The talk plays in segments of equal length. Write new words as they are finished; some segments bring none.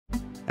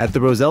At the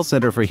Roselle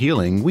Center for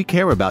Healing, we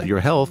care about your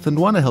health and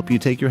want to help you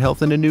take your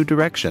health in a new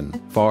direction,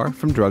 far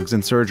from drugs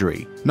and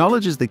surgery.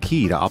 Knowledge is the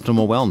key to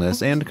optimal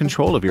wellness and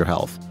control of your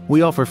health.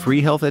 We offer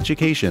free health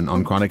education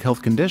on chronic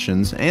health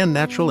conditions and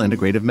natural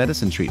integrative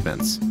medicine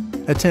treatments.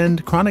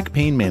 Attend Chronic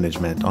Pain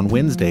Management on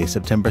Wednesday,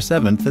 September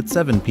 7th at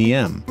 7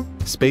 p.m.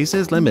 Space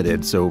is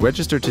limited, so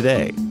register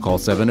today. Call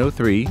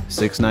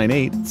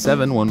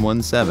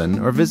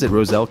 703-698-7117 or visit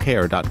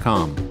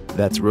rosellecare.com.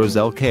 That's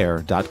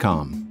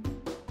rosellecare.com.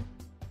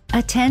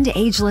 Attend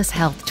Ageless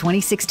Health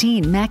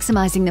 2016,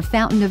 maximizing the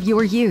fountain of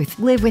your youth.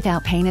 Live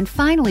without pain and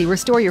finally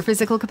restore your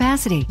physical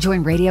capacity.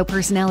 Join radio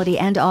personality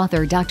and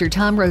author Dr.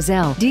 Tom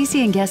Roselle,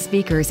 DC and guest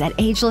speakers at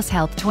Ageless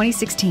Health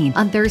 2016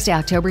 on Thursday,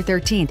 October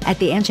 13th at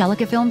the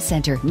Angelica Film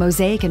Center,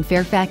 Mosaic in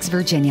Fairfax,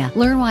 Virginia.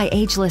 Learn why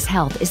Ageless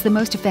Health is the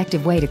most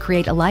effective way to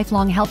create a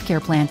lifelong healthcare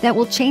plan that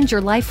will change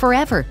your life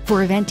forever.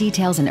 For event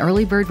details and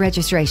early bird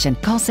registration,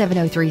 call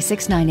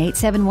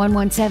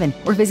 703-698-7117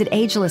 or visit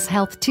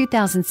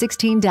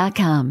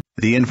agelesshealth2016.com.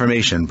 The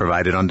information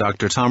provided on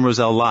Dr. Tom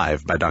Roselle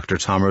Live by Dr.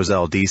 Tom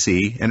Roselle,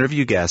 D.C.,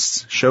 interview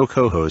guests, show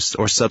co-hosts,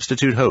 or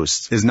substitute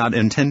hosts is not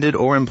intended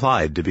or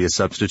implied to be a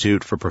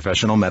substitute for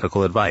professional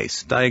medical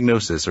advice,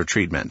 diagnosis, or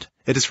treatment.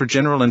 It is for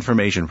general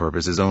information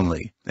purposes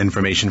only.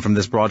 Information from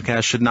this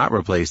broadcast should not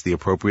replace the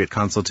appropriate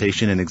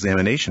consultation and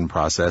examination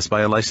process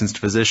by a licensed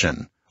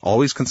physician.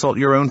 Always consult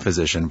your own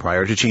physician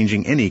prior to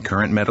changing any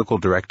current medical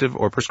directive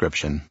or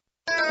prescription.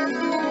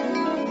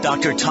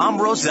 Dr.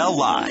 Tom Roselle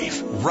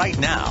Live, right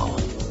now,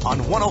 on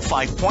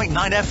 105.9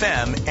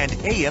 FM and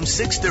AM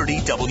 630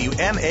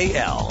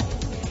 WMAL.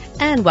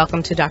 And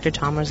welcome to Dr.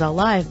 Tom Roselle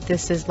Live.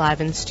 This is live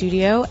in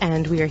studio,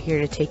 and we are here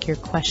to take your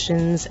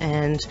questions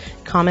and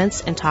comments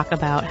and talk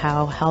about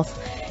how health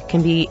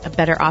can be a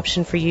better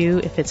option for you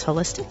if it's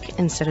holistic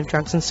instead of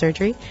drugs and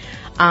surgery.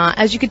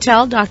 As you could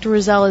tell, Dr.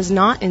 Roselle is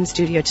not in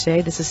studio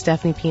today. This is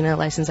Stephanie Pina,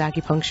 licensed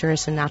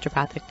acupuncturist and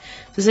naturopathic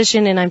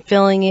physician, and I'm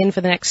filling in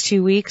for the next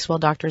 2 weeks while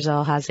Dr.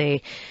 Roselle has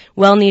a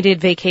well-needed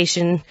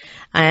vacation.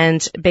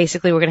 And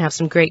basically, we're going to have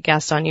some great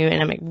guests on you,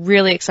 and I'm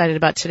really excited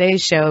about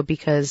today's show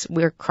because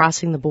we're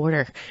crossing the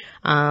border.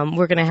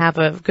 We're going to have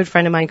a good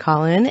friend of mine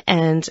call in,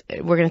 and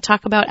we're going to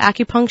talk about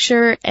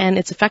acupuncture and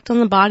its effect on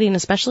the body, and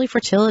especially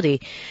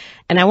fertility.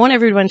 And I want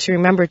everyone to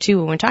remember, too,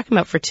 when we're talking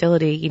about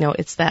fertility, you know,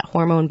 it's that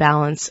hormone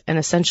balance. And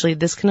essentially,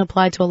 this can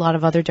apply to a lot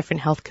of other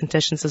different health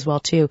conditions as well,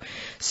 too.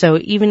 So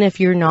even if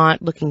you're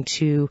not looking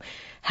to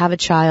have a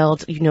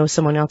child, you know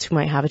someone else who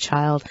might have a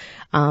child,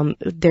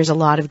 there's a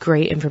lot of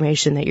great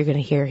information that you're going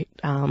to hear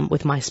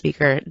with my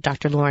speaker,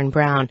 Dr. Lorne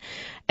Brown.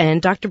 And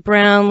Dr.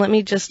 Brown, let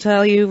me just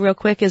tell you real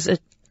quick, is a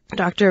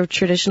doctor of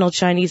traditional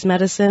Chinese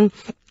medicine.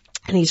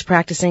 And he's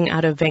practicing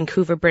out of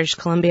Vancouver, British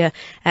Columbia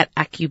at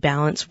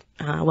AcuBalance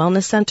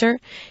Wellness Center. And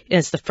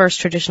it's the first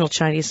traditional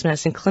Chinese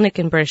medicine clinic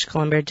in British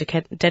Columbia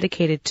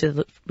dedicated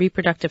to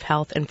reproductive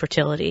health and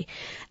fertility.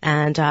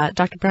 And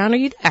Dr. Brown, are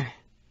you there?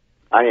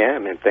 I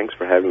am, and thanks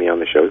for having me on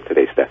the show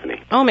today,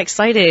 Stephanie. Oh, I'm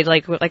excited.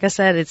 Like I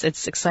said,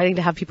 it's exciting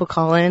to have people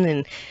call in,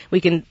 and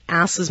we can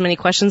ask as many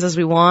questions as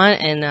we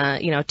want,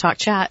 and talk,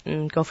 chat,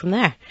 and go from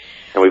there.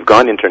 And we've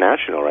gone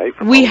international, right?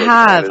 We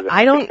have.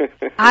 I don't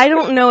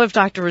know if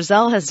Dr.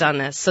 Roselle has done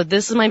this, so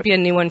this might be a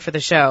new one for the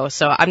show.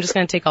 So I'm just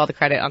going to take all the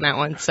credit on that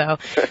one. So,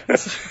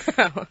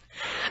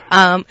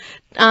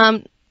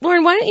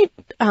 Lauren, why don't you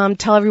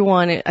tell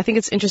everyone, I think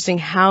it's interesting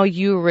how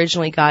you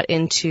originally got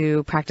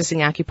into practicing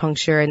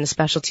acupuncture and the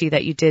specialty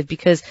that you did,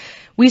 because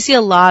we see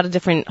a lot of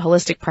different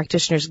holistic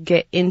practitioners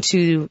get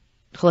into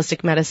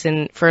holistic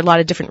medicine for a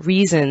lot of different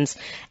reasons,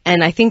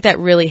 and I think that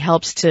really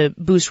helps to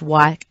boost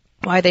why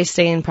they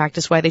stay in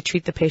practice, why they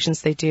treat the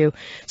patients they do.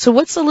 So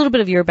what's a little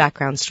bit of your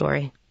background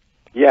story?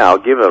 Yeah, I'll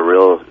give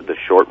the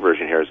short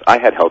version here is I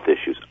had health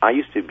issues. I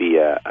used to be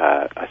a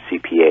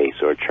CPA,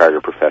 so a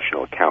chartered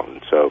professional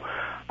accountant. So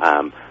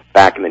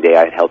back in the day,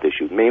 I had health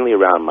issues, mainly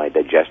around my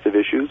digestive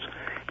issues.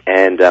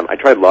 And I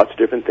tried lots of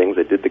different things.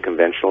 I did the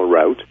conventional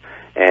route,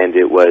 and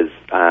it was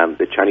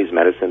the Chinese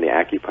medicine, the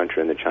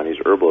acupuncture, and the Chinese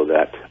herbal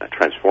that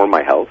transformed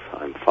my health.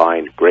 I'm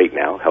fine, great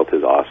now. Health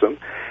is awesome.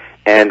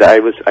 And I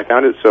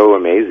found it so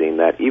amazing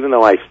that even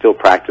though I still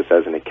practice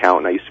as an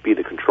accountant, I used to be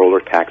the controller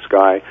tax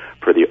guy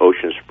for the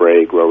Ocean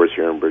Spray growers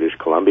here in British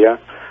Columbia.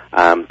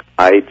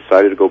 I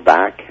decided to go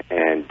back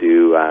and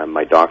do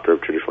my doctor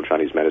of traditional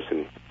Chinese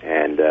medicine,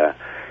 and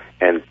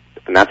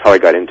that's how I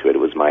got into it. It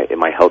was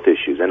my health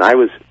issues, and I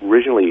was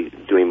originally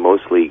doing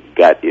mostly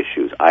gut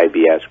issues,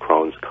 IBS,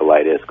 Crohn's,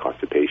 colitis,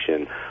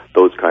 constipation,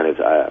 those kind of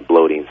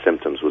bloating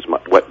symptoms was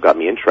what got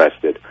me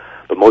interested.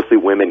 But mostly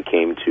women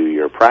came to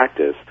your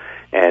practice.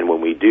 And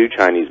when we do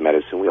Chinese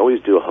medicine, we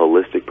always do a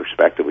holistic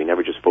perspective. We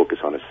never just focus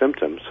on a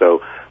symptom.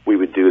 So we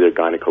would do their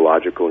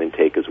gynecological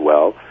intake as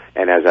well.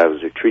 And as I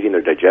was treating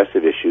their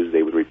digestive issues,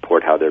 they would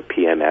report how their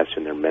PMS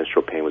and their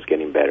menstrual pain was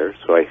getting better.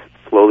 So I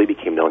slowly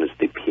became known as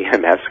the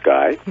PMS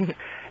guy.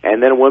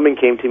 And then a woman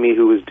came to me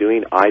who was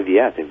doing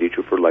IVF, in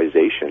vitro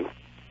fertilization.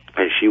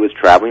 And she was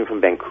traveling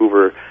from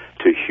Vancouver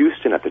to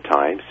Houston at the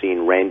time, seeing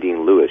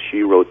Randine Lewis.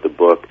 She wrote the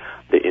book,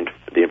 The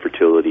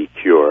Infertility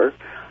Cure.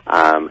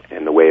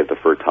 and The Way of the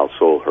Fertile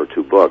Soul, her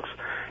 2 books.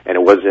 And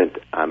it wasn't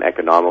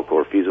economical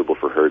or feasible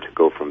for her to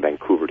go from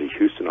Vancouver to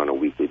Houston on a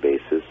weekly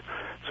basis.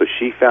 So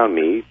she found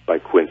me by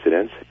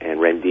coincidence, and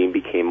Rendine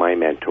became my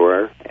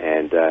mentor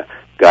and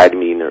guided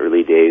me in the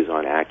early days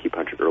on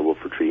acupuncture herbal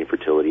for treating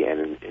fertility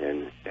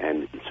and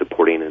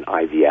supporting an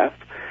IVF.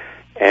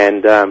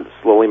 And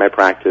slowly my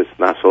practice,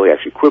 not slowly,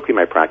 actually quickly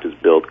my practice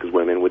built because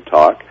women would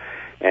talk.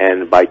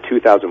 And by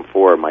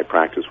 2004, my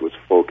practice was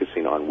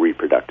focusing on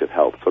reproductive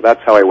health. So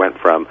that's how I went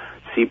from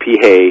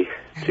CPA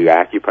to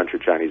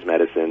acupuncture, Chinese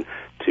medicine,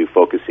 to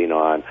focusing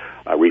on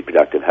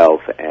reproductive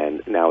health,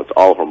 and now it's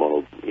all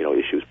hormonal,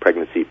 issues: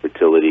 pregnancy,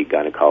 fertility,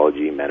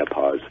 gynecology,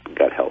 menopause,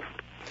 gut health.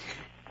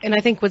 And I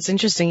think what's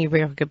interesting, you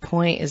bring up a good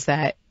point, is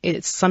that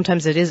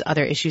sometimes it is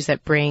other issues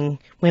that bring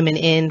women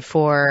and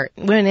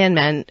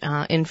men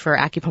in for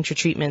acupuncture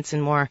treatments,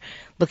 and more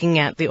looking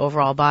at the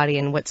overall body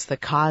and what's the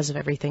cause of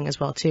everything as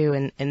well too,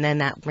 and then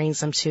that brings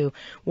them to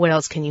what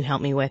else can you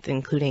help me with,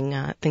 including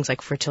things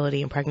like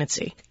fertility and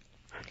pregnancy.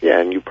 Yeah,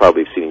 and you've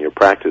probably seen in your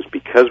practice,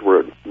 because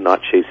we're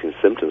not chasing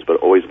symptoms but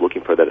always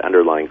looking for that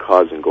underlying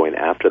cause and going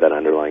after that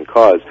underlying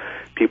cause,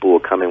 people will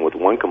come in with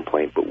one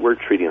complaint, but we're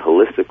treating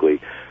holistically.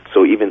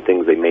 So even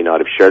things they may not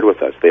have shared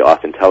with us, they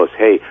often tell us,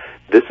 hey,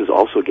 this is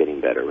also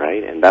getting better,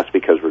 right? And that's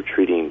because we're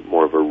treating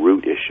more of a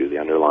root issue, the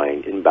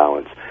underlying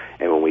imbalance.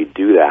 And when we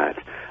do that,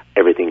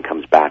 everything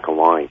comes back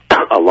aligned.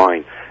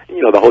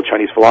 The whole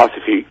Chinese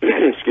philosophy,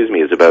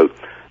 is about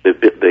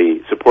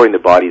the supporting the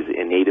body's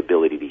innate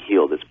ability to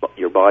heal.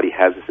 Your body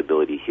has this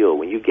ability to heal.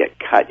 When you get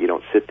cut, you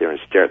don't sit there and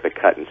stare at the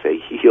cut and say,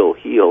 heal,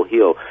 heal,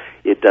 heal.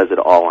 It does it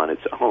all on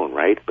its own,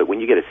 right? But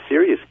when you get a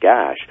serious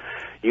gash,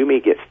 you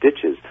may get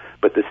stitches,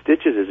 but the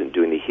stitches isn't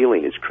doing the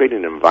healing. It's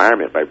creating an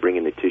environment by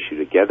bringing the tissue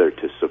together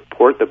to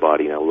support the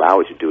body and allow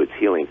it to do its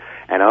healing.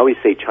 And I always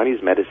say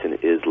Chinese medicine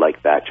is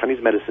like that.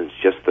 Chinese medicine is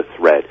just the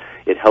thread.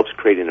 It helps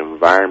create an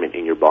environment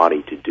in your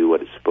body to do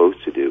what it's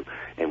supposed to do.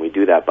 And we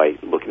do that by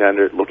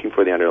looking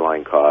for the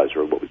underlying cause,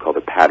 or what we call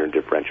the pattern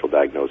differential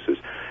diagnosis,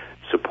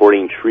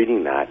 supporting,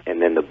 treating that,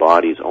 and then the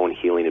body's own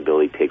healing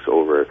ability takes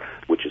over,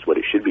 which is what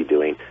it should be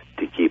doing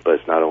to keep us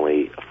not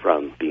only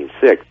from being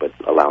sick, but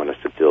allowing us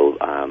to feel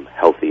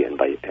healthy and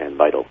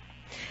vital.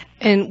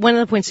 And one of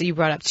the points that you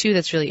brought up, too,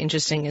 that's really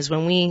interesting is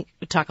when we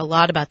talk a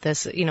lot about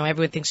this,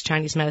 everyone thinks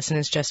Chinese medicine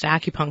is just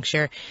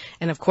acupuncture.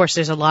 And, of course,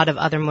 there's a lot of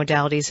other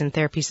modalities and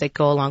therapies that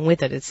go along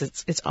with it. It's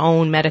its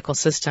own medical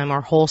system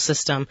or whole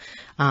system,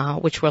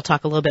 which we'll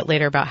talk a little bit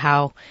later about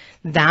how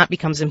that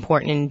becomes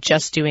important in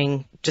just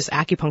doing just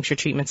acupuncture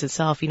treatments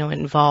itself. It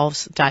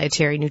involves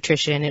dietary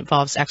nutrition, it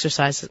involves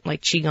exercise like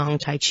Qigong,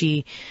 Tai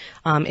Chi,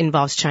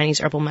 involves Chinese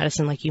herbal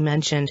medicine like you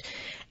mentioned.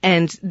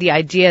 And the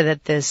idea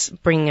that this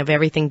bringing of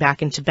everything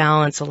back into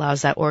balance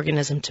allows that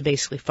organism to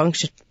basically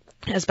function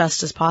as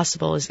best as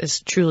possible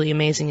is truly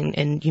amazing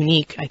and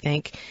unique, I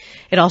think.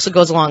 It also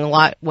goes along a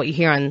lot, what you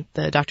hear on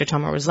the Dr.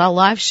 Tom Roselle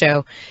live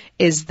show,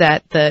 is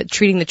that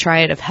treating the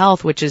triad of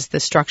health, which is the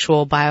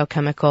structural,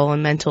 biochemical,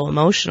 and mental,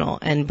 emotional,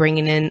 and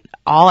bringing in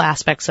all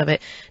aspects of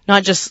it,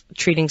 not just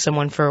treating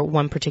someone for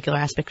one particular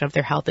aspect of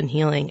their health and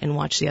healing and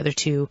watch the other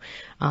two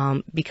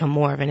become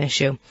more of an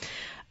issue.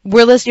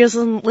 We're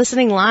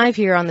listening live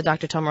here on the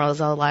Dr. Tom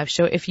Roselle live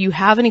show. If you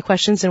have any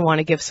questions and want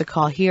to give us a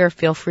call here,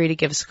 feel free to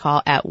give us a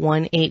call at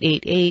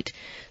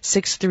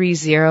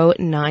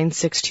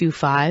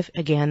 1-888-630-9625.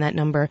 Again, that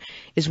number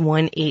is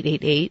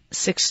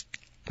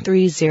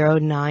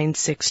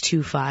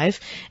 1-888-630-9625.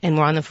 And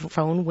we're on the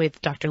phone with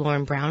Dr.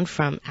 Lorne Brown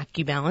from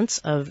AcuBalance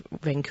of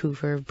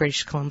Vancouver,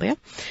 British Columbia.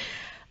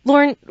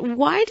 Lorne,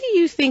 why do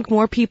you think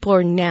more people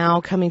are now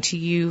coming to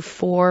you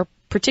for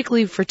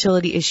particularly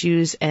fertility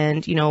issues,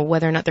 and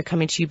whether or not they're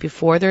coming to you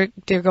before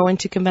they're going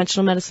to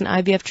conventional medicine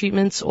IVF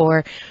treatments,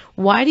 or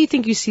why do you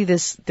think you see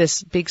this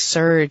big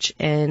surge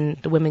in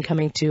the women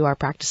coming to our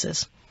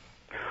practices?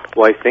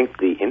 Well, I think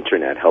the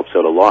internet helps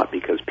out a lot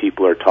because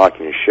people are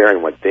talking and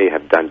sharing what they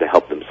have done to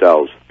help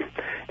themselves,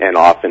 and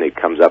often it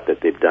comes up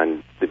that they've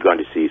gone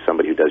to see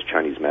somebody who does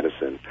Chinese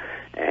medicine.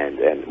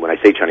 And when I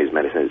say Chinese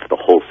medicine, it's the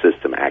whole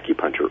system: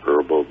 acupuncture,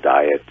 herbal,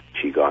 diet,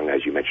 Qigong,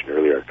 as you mentioned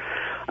earlier.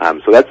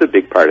 So that's a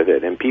big part of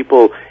it. And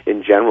people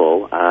in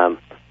general,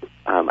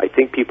 I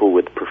think people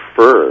would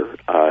prefer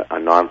a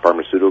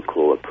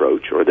non-pharmaceutical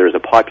approach, or there's a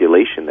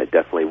population that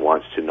definitely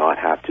wants to not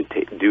have to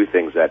do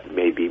things that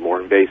may be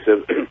more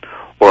invasive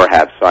or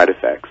have side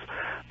effects.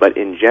 But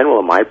in general,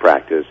 in my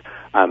practice,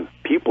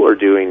 people are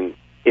doing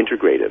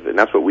integrative, and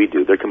that's what we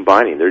do. They're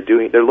combining.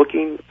 They're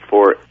looking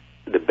for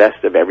the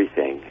best of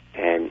everything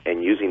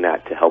and using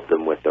that to help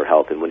them with their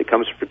health. And when it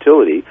comes to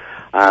fertility,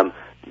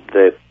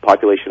 the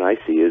population I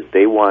see is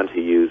they want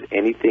to use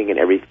anything and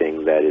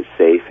everything that is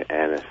safe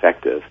and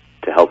effective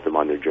to help them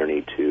on their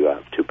journey to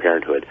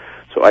parenthood.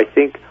 So I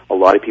think a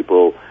lot of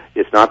people,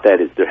 it's not that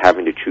they're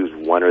having to choose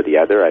one or the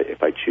other.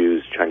 If I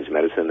choose Chinese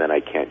medicine, then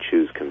I can't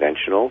choose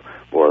conventional,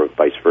 or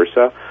vice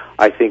versa.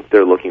 I think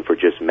they're looking for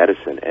just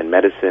medicine, and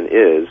medicine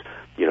is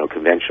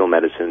conventional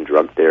medicine,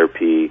 drug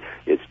therapy,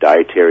 it's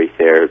dietary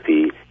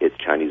therapy, it's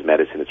Chinese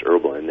medicine, it's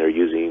herbal, and they're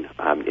using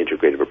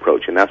integrative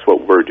approach, and that's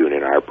what we're doing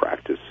in our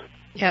practice.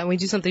 Yeah, we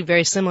do something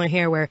very similar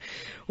here where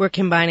we're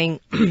combining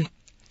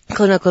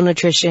clinical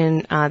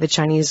nutrition, the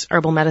Chinese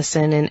herbal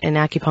medicine and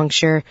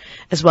acupuncture,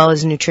 as well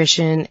as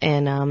nutrition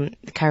and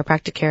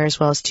chiropractic care as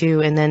well as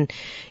too. And then,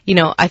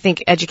 I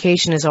think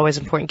education is always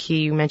an important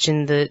key. You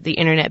mentioned the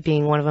internet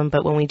being one of them,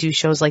 but when we do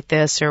shows like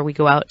this or we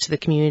go out to the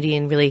community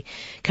and really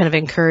kind of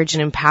encourage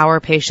and empower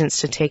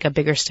patients to take a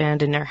bigger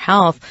stand in their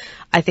health,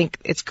 I think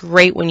it's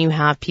great when you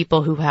have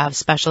people who have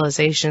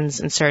specializations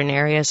in certain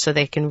areas so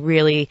they can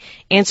really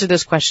answer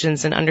those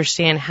questions and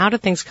understand how do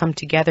things come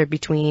together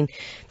between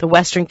the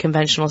Western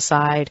conventional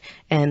side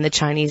and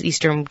the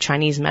Eastern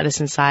Chinese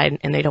medicine side,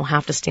 and they don't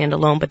have to stand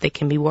alone, but they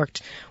can be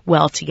worked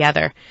well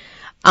together.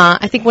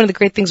 I think one of the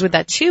great things with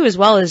that too, as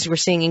well, is we're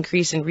seeing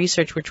increase in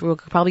research, which we'll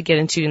probably get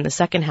into in the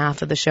second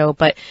half of the show.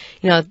 But,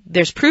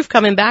 there's proof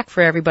coming back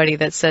for everybody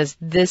that says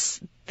the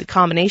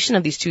combination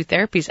of these two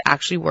therapies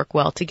actually work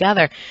well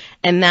together.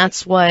 And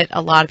that's what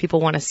a lot of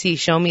people want to see.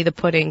 Show me the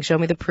pudding, show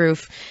me the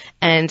proof.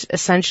 And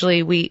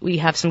essentially we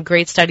have some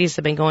great studies that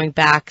have been going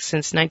back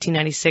since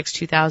 1996,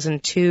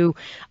 2002,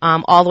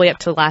 all the way up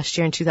to last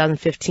year in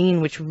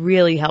 2015, which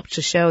really helped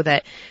to show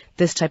that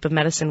this type of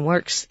medicine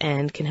works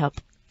and can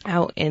help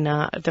out in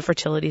the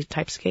fertility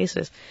types of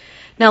cases.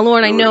 Now,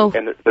 Lorne, I know...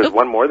 And there's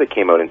one more that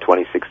came out in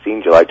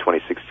 2016, July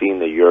 2016,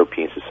 the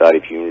European Society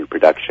of Human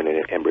Reproduction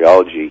and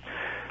Embryology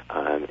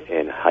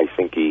in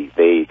Helsinki.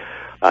 They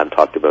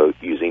talked about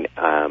using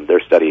their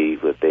study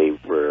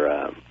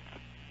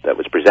that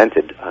was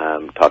presented,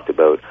 talked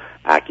about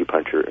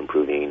acupuncture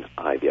improving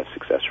IVF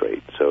success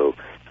rate. So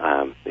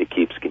it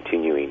keeps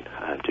continuing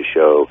to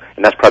show,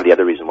 and that's probably the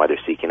other reason why they're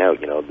seeking out.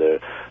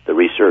 The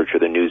research or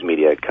the news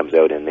media comes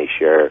out and they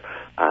share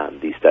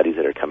these studies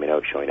that are coming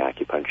out showing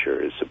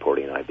acupuncture is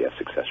supporting IVF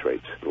success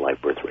rates and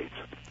live birth rates.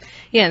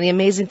 Yeah, and the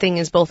amazing thing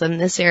is both in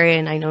this area,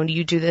 and I know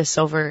you do this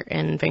over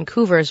in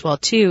Vancouver as well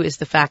too, is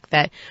the fact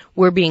that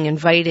we're being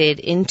invited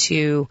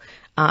into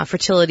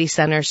fertility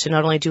centers to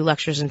not only do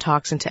lectures and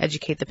talks and to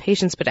educate the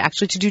patients, but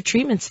actually to do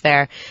treatments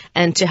there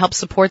and to help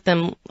support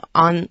them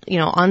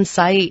on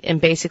site.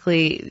 And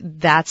basically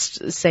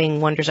that's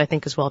saying wonders, I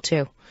think, as well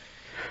too.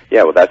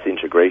 Yeah, well, that's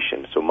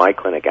integration. So my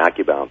clinic,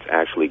 AcuBalance,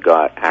 actually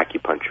got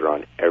acupuncture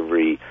on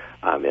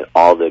in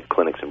all the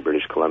clinics in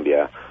British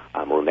Columbia,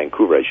 or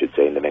Vancouver, I should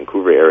say. In the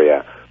Vancouver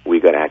area, we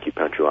got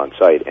acupuncture on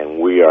site, and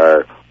we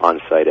are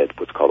on site at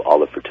what's called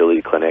Olive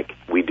Fertility Clinic.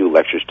 We do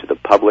lectures to the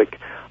public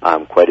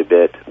quite a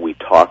bit. We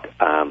talk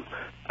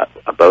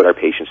about our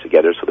patients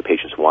together, so the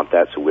patients want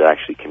that, so we're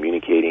actually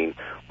communicating.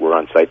 We're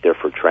on site there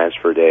for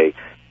transfer day,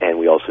 and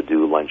we also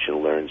do lunch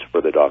and learns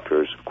for the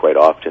doctors quite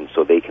often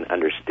so they can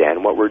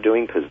understand what we're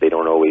doing, because they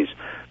don't always,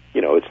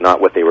 it's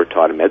not what they were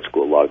taught in med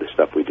school, a lot of the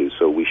stuff we do.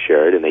 So we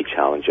share it, and they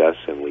challenge us,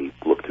 and we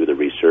look through the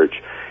research,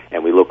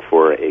 and we look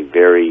for a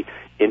very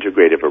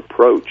integrative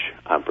approach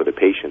for the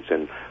patients.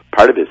 And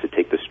part of it is to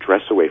take the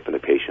stress away from the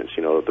patients.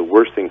 The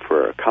worst thing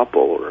for a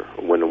couple, or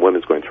when a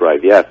woman's going through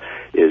IVF,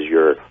 is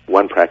your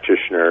one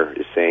practitioner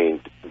is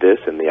saying this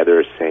and the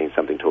other is saying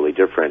something totally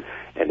different,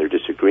 and they're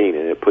disagreeing,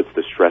 and it puts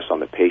the stress on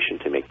the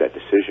patient to make that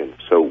decision.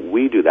 So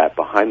we do that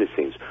behind the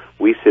scenes.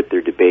 We sit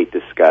there, debate,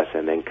 discuss,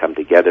 and then come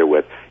together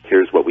with,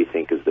 here's what we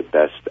think is the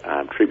best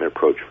treatment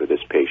approach for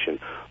this patient,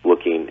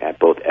 looking at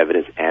both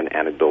evidence and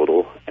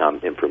anecdotal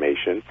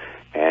information.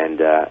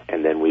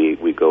 And then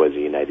we go as a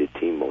united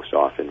team most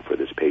often for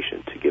this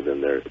patient to give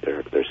them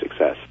their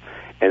success.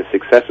 And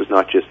success is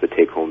not just the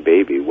take-home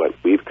baby. What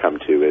we've come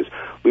to is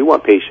we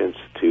want patients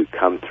to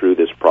come through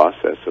this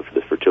process of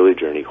the fertility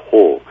journey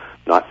whole,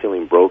 not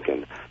feeling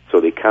broken, so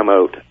they come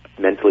out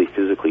mentally,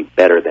 physically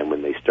better than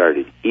when they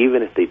started,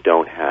 even if they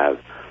don't have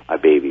a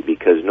baby,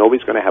 because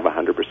nobody's going to have a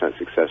 100%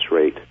 success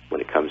rate when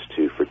it comes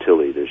to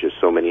fertility. There's just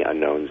so many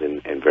unknowns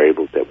and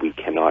variables that we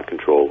cannot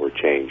control or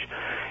change.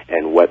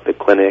 And what the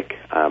clinic,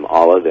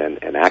 Olive and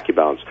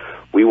AcuBalance,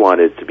 we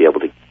wanted to be able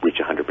to reach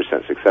a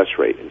 100% success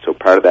rate. And so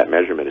part of that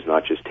measurement is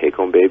not just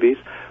take-home babies,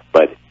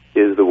 but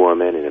is the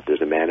woman, and if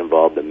there's a man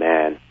involved, the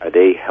man, are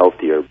they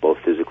healthier both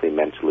physically and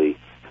mentally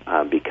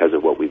because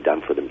of what we've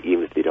done for them,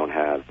 even if they don't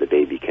have the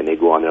baby? Can they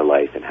go on their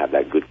life and have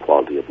that good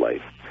quality of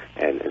life?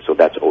 And so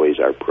that's always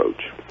our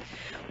approach.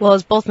 Well,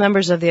 as both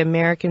members of the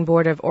American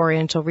Board of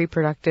Oriental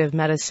Reproductive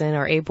Medicine,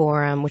 or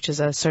FABORM, which is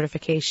a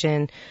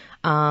certification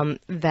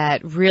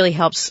that really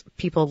helps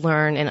people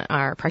learn and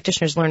our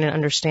practitioners learn and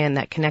understand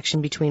that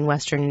connection between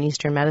Western and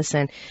Eastern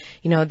medicine.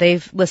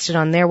 They've listed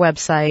on their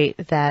website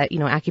that,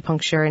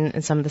 acupuncture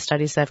and some of the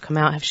studies that have come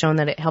out have shown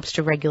that it helps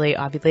to regulate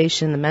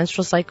ovulation, the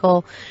menstrual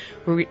cycle,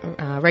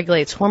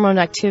 regulates hormone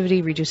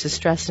activity, reduces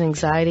stress and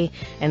anxiety,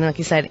 and like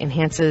you said,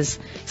 enhances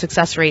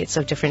success rates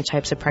of different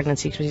types of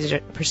pregnancy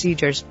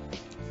procedures.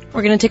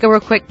 We're going to take a real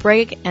quick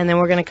break, and then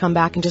we're going to come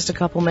back in just a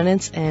couple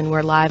minutes, and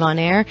we're live on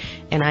air,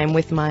 and I'm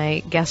with my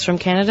guest from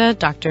Canada,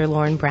 Dr.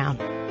 Lorne Brown.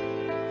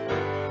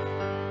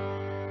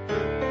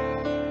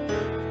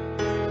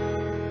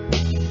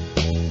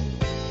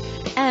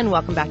 And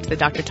welcome back to the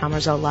Dr. Tom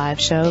Roselle Live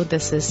Show.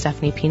 This is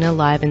Stephanie Pina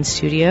live in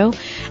studio,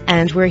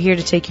 and we're here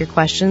to take your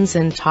questions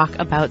and talk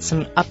about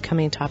some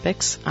upcoming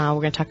topics. We're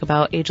going to talk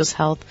about Ageless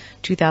Health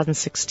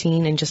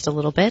 2016 in just a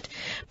little bit.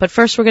 But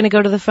first, we're going to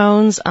go to the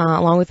phones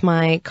along with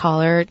my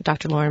caller,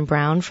 Dr. Lorne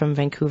Brown from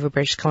Vancouver,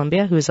 British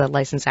Columbia, who's a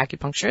licensed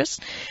acupuncturist.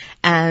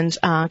 And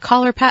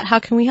caller Pat, how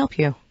can we help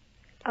you?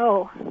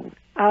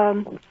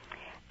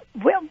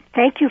 Well,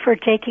 thank you for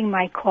taking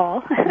my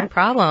call. No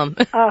problem.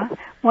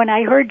 When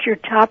I heard your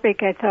topic,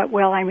 I thought,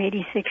 well, I'm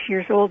 86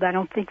 years old. I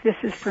don't think this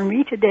is for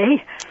me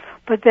today.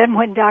 But then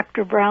when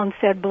Dr. Brown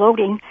said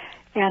bloating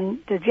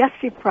and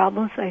digestive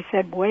problems, I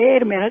said,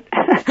 wait a minute,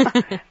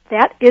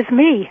 that is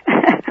me.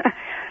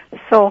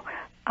 So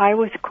I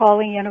was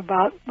calling in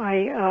about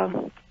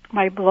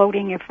my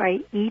bloating. If I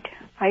eat,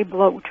 I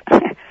bloat.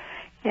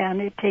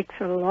 And it takes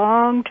a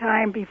long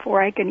time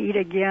before I can eat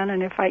again.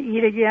 And if I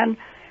eat again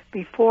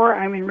before,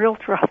 I'm in real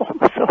trouble.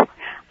 So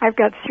I've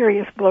got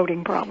serious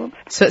bloating problems.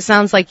 So it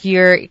sounds like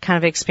you're kind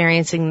of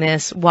experiencing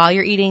this while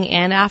you're eating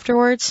and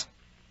afterwards?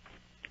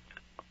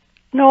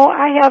 No,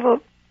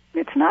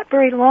 it's not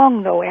very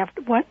long though.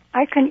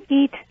 I can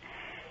eat,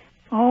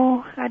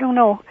 I don't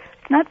know.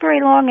 It's not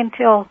very long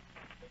until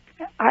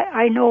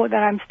I know that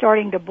I'm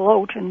starting to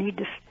bloat and need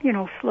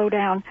to, slow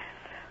down.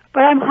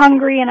 But I'm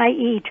hungry and I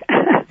eat.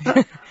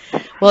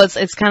 Well,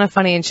 it's kind of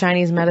funny. In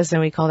Chinese medicine,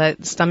 we call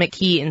that stomach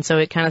heat, and so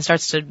it kind of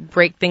starts to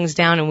break things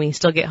down, and we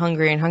still get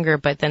hungry and hunger,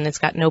 but then it's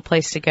got no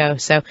place to go.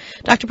 So,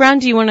 Dr. Brown,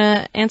 do you want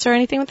to answer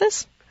anything with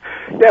this?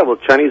 Yeah, well,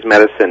 Chinese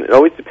medicine, it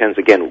always depends,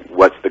 again,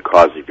 what's the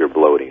cause of your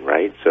bloating,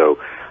 right? So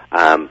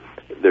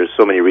there's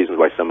so many reasons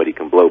why somebody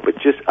can bloat, but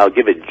I'll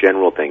give a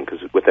general thing, because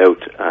without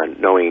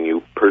knowing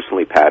you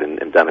personally, Pat,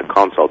 and done a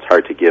consult, it's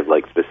hard to give,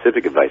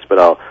 specific advice, but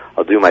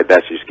I'll do my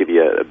best to just give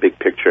you a big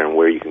picture on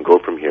where you can go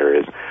from here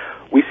is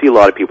we see a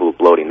lot of people with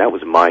bloating. That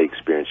was my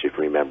experience, if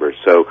you remember.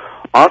 So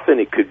often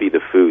it could be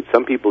the food.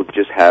 Some people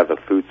just have a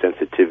food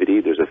sensitivity.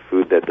 There's a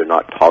food that they're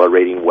not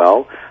tolerating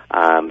well,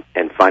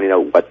 and finding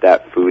out what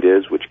that food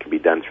is, which can be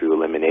done through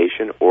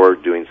elimination or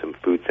doing some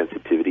food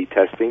sensitivity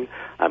testing,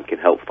 can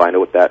help find out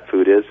what that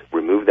food is,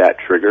 remove that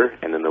trigger,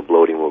 and then the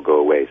bloating will go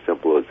away.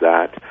 Simple as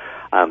that.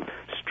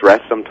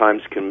 Stress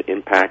sometimes can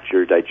impact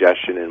your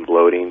digestion and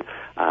bloating.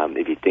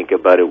 If you think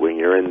about it, when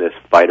you're in this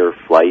fight or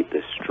flight,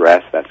 this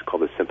stress, that's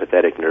called the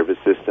sympathetic nervous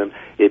system,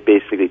 it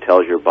basically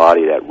tells your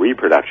body that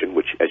reproduction,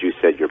 which, as you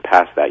said, you're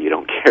past that, you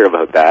don't care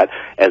about that,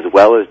 as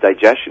well as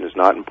digestion is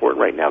not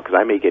important right now, because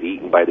I may get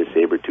eaten by the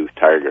saber-toothed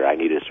tiger. I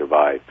need to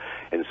survive.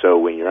 And so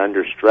when you're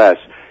under stress,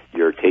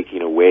 you're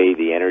taking away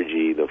the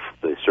energy, the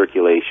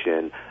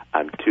circulation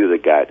to the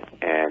gut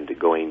and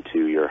going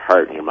to your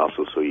heart and your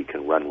muscles so you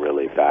can run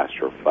really fast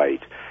or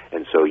fight.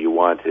 And so you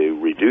want to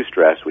reduce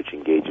stress, which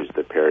engages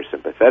the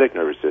parasympathetic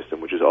nervous system,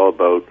 which is all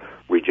about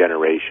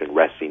regeneration,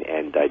 resting,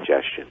 and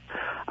digestion.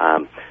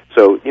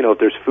 So, if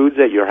there's foods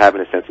that you're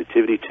having a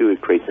sensitivity to,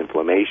 it creates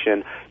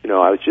inflammation.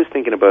 I was just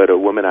thinking about a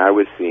woman I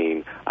was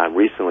seeing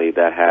recently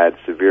that had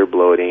severe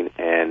bloating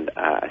and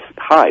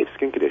hives,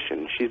 skin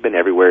condition. She's been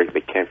everywhere.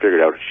 They can't figure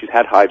it out. She's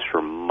had hives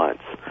for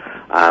months.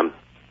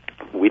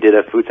 We did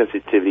a food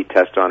sensitivity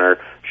test on her,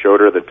 showed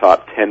her the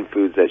top 10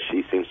 foods that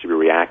she seems to be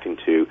reacting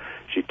to.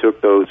 She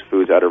took those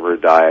foods out of her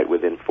diet.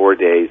 Within 4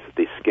 days,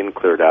 the skin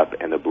cleared up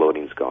and the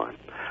bloating's gone.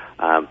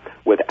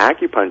 With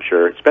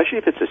acupuncture, especially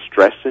if it's a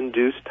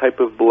stress-induced type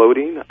of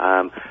bloating,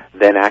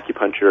 then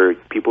acupuncture,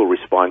 people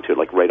respond to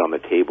it right on the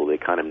table. They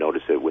kind of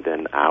notice it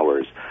within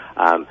hours.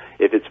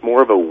 If it's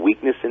more of a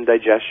weakness in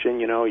digestion,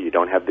 you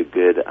don't have the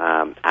good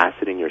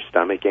acid in your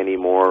stomach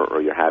anymore,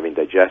 or you're having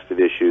digestive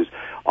issues,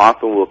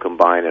 often we'll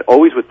combine it,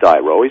 always with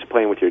diet. We're always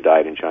playing with your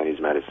diet in Chinese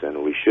medicine,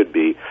 and we should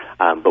be,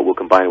 but we'll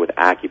combine it with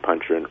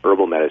acupuncture and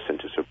herbal medicine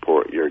to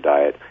support your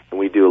diet. And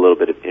we do a little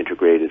bit of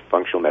integrated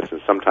functional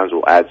medicine. Sometimes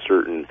we'll add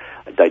certain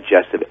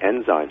digestive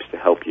enzymes to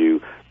help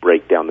you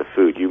break down the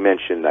food. You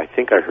mentioned, I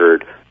think I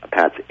heard,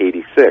 Pat's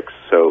 86.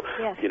 So,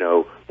 yes.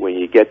 When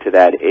you get to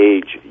that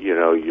age,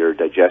 your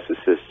digestive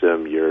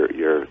system,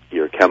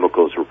 your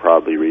chemicals were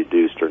probably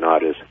reduced or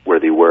not as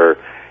where they were,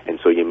 and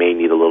so you may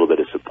need a little bit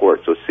of support.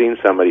 So seeing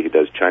somebody who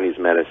does Chinese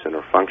medicine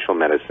or functional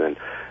medicine,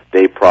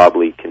 they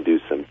probably can do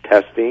some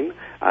testing,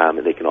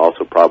 and they can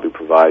also probably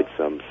provide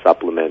some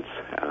supplements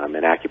and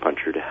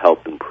acupuncture to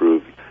help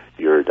improve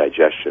your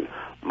digestion.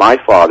 My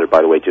father,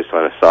 by the way, just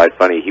on a side,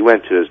 funny, he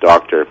went to his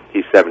doctor.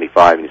 He's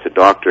 75, and he said,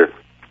 "Doctor,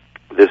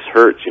 this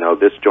hurts,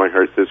 this joint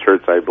hurts, this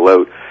hurts, I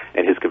bloat."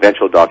 And his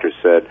conventional doctor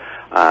said,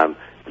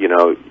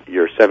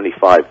 "You're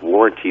 75,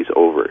 warranty's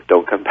over.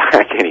 Don't come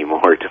back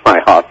anymore to my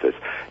office."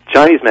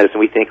 Chinese medicine,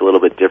 we think a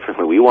little bit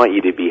differently. We want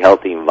you to be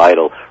healthy and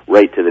vital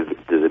right to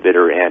the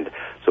bitter end.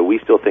 So we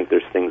still think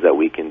there's things that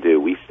we can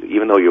do.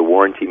 Even though your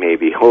warranty may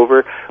be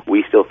over,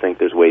 we still think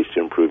there's ways to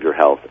improve your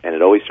health. And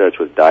it always starts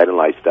with diet and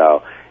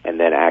lifestyle, and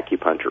then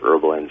acupuncture,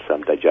 herbal, and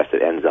some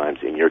digestive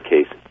enzymes, in your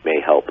case, may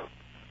help.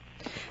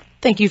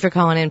 Thank you for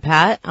calling in,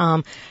 Pat.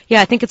 I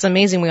think it's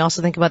amazing. We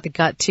also think about the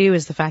gut too,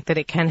 is the fact that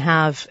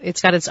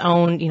it's got its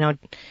own,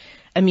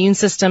 immune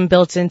system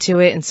built into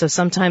it. And so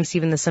sometimes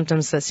even the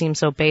symptoms that seem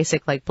so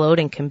basic, like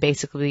bloating, can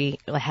basically be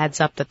a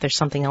heads up that there's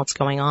something else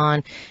going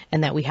on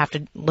and that we have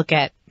to look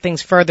at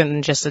things further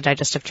than just the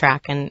digestive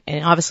tract. And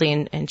obviously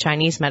in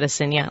Chinese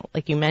medicine, yeah,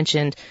 like you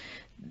mentioned,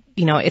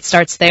 it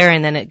starts there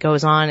and then it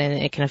goes on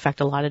and it can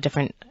affect a lot of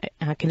different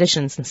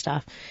conditions and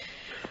stuff.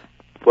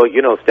 Well,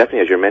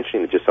 Stephanie, as you're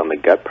mentioning just on the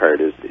gut part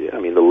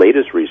the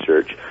latest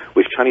research,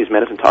 which Chinese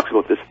medicine talks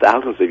about this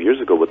thousands of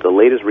years ago, but the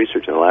latest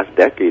research in the last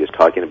decade is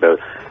talking about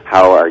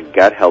how our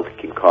gut health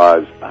can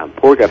cause,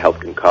 poor gut health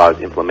can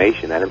cause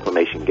inflammation. That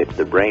inflammation gets to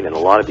the brain, and a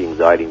lot of the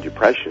anxiety and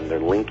depression, they're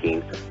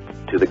linking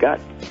to the gut.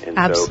 And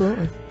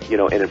absolutely.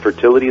 So, and in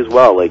fertility as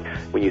well, like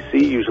when you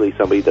see usually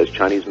somebody does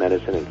Chinese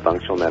medicine and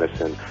functional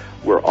medicine,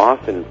 we're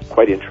often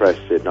quite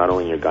interested not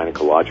only in your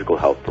gynecological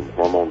health from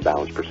hormone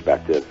balance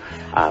perspective,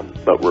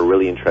 but we're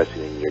really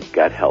interested in your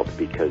gut health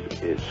because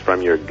it's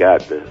from your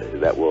gut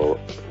that will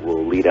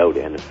lead out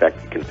and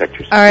can affect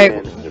your skin. All right.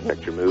 And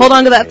affect your mood. Hold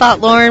on to that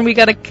thought, Lauren. We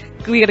gotta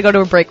go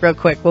to a break real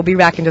quick. We'll be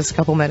back in just a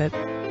couple minutes.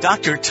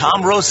 Dr.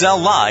 Tom Roselle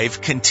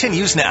Live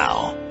continues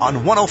now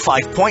on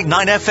 105.9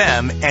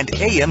 FM and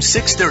AM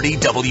 630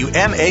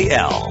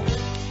 WMAL.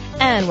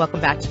 And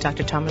welcome back to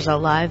Dr. Tom Roselle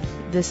Live.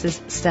 This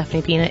is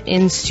Stephanie Pina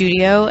in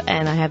studio,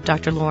 and I have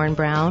Dr. Lorne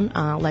Brown,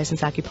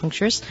 licensed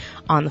acupuncturist,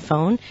 on the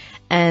phone.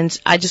 And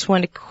I just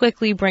wanted to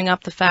quickly bring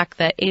up the fact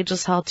that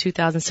Ageless Health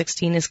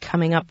 2016 is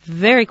coming up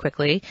very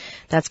quickly.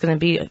 That's going to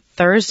be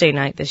Thursday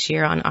night this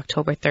year on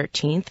October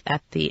 13th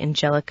at the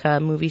Angelica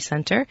Movie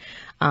Center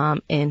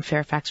in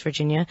Fairfax,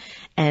 Virginia.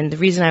 And the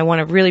reason I want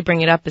to really bring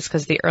it up is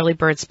because the early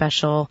bird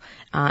special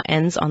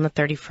ends on the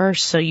 31st.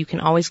 So you can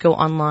always go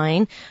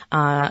online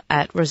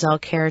at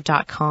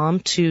rosellecare.com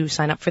to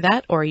sign up for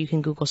that, or you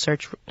can Google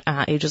search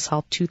Ageless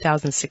Health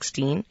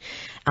 2016.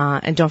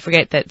 And don't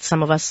forget that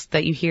some of us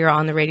that you hear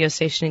on the radio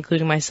station,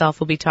 including myself,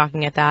 will be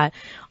talking at that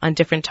on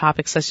different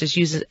topics such as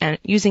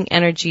using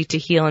energy to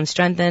heal and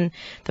strengthen,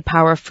 the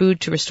power of food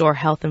to restore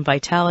health and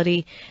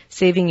vitality,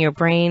 saving your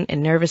brain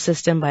and nervous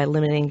system by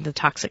eliminating the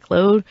toxic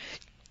load,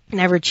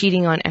 never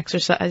cheating on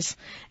exercise,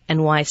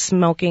 and why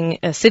sitting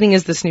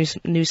is this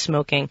new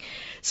smoking.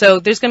 So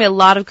there's going to be a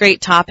lot of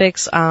great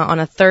topics on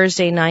a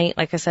Thursday night,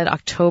 like I said,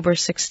 October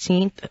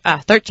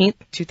 13th,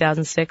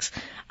 2006.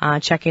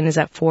 Check-in is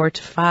at 4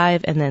 to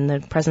 5, and then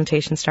the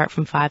presentations start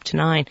from 5 to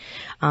 9.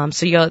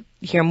 So you'll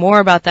hear more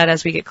about that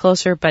as we get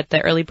closer, but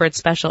the early bird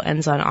special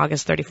ends on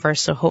August 31st,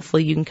 so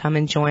hopefully you can come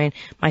and join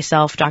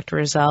myself, Dr.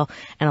 Roselle,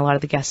 and a lot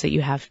of the guests that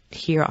you have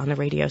here on the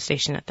radio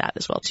station at that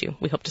as well, too.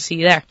 We hope to see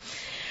you there.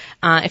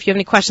 If you have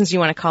any questions you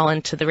want to call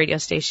into the radio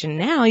station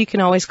now, you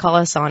can always call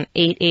us on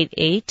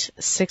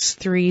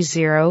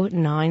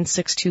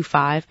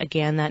 888-630-9625.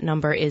 Again, that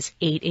number is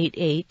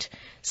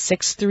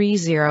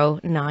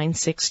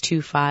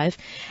 888-630-9625.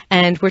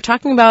 And we're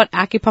talking about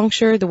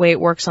acupuncture, the way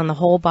it works on the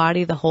whole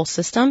body, the whole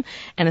system,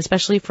 and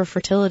especially for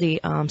fertility,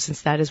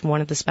 since that is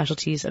one of the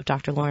specialties of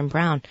Dr. Lorne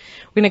Brown.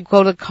 We're going to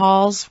go to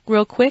calls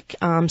real quick.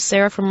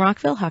 Sarah from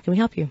Rockville, how can we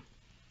help you?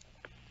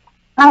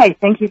 Hi,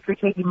 thank you for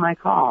taking my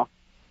call.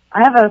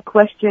 I have a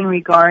question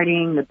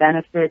regarding the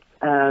benefits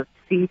of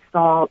sea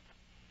salt,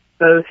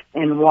 both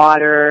in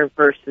water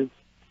versus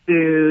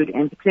food.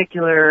 In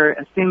particular,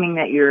 assuming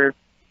that you're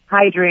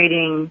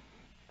hydrating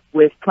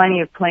with plenty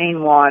of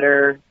plain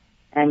water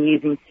and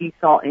using sea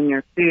salt in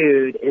your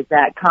food, is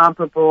that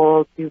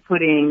comparable to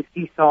putting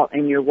sea salt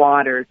in your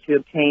water to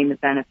obtain the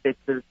benefits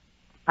of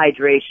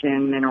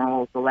hydration,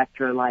 minerals,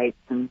 electrolytes,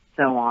 and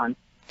so on?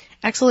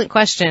 Excellent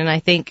question. I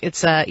think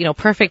it's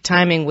perfect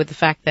timing with the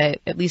fact that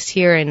at least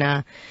here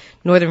in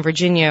Northern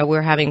Virginia,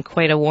 we're having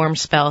quite a warm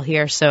spell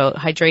here, so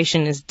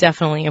hydration is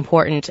definitely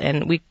important,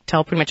 and we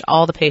tell pretty much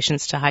all the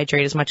patients to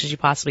hydrate as much as you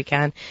possibly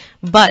can.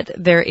 But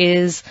there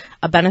is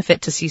a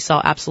benefit to sea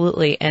salt,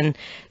 absolutely, and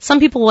some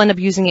people will end up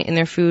using it in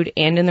their food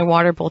and in their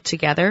water both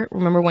together.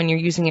 Remember, when you're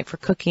using it for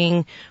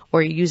cooking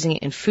or you're using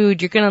it in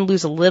food, you're going to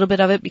lose a little bit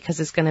of it because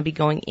it's going to be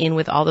going in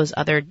with all those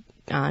other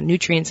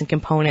nutrients and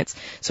components,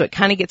 so it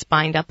kind of gets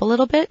bind up a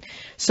little bit.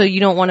 So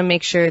you don't want to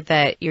make sure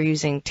that you're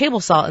using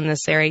table salt in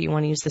this area. You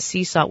want to use the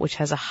sea salt, which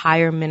has a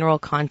higher mineral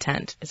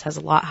content. It has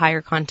a lot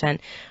higher content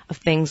of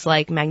things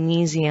like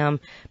magnesium,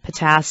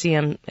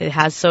 potassium. It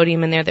has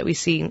sodium in there that we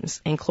see,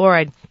 and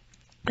chloride,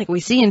 like we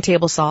see in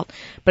table salt,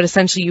 but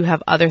essentially you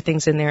have other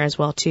things in there as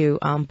well too,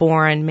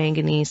 boron,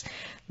 manganese.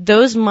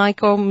 Those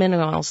micro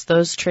minerals,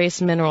 those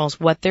trace minerals,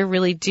 what they're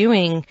really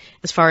doing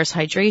as far as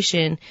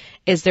hydration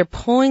is they're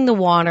pulling the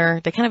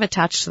water, they kind of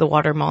attach to the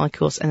water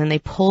molecules, and then they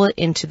pull it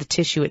into the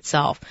tissue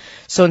itself.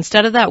 So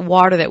instead of that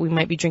water that we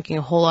might be drinking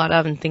a whole lot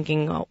of and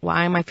thinking, oh,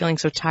 why am I feeling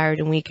so tired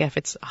and weak if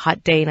it's a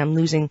hot day and I'm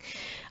losing,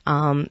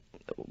 I'm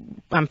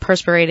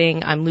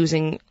perspirating, I'm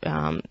losing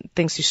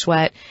things through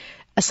sweat.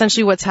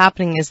 Essentially what's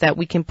happening is that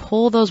we can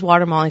pull those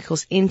water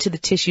molecules into the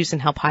tissues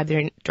and help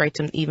hydrate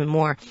them even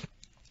more.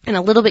 And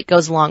a little bit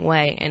goes a long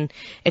way. And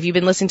if you've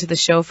been listening to the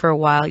show for a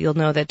while, you'll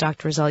know that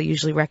Dr. Roselle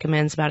usually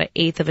recommends about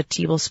 1/8 of a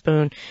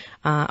tablespoon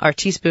or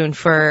teaspoon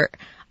for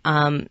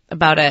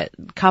about a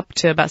cup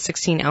to about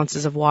 16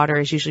 ounces of water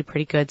is usually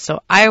pretty good.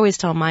 So I always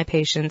tell my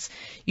patients,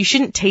 you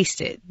shouldn't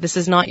taste it.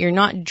 You're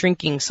not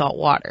drinking salt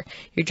water.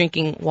 You're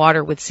drinking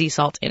water with sea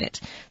salt in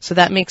it. So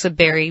that makes a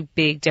very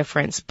big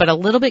difference. But a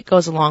little bit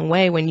goes a long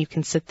way when you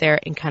can sit there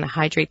and kind of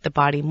hydrate the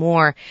body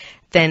more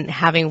than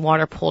having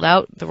water pulled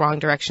out the wrong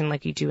direction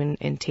like you do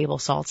in table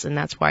salts. And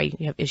that's why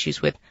you have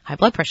issues with high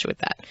blood pressure with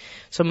that.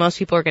 So most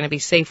people are going to be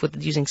safe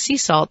with using sea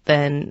salt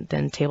than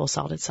table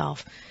salt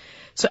itself.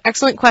 So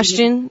excellent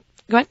question.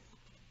 Go ahead.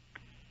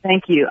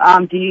 Thank you.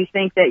 Do you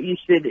think that you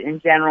should,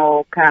 in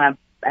general, kind of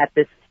at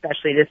this,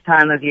 especially this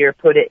time of year,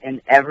 put it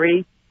in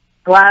every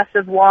glass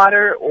of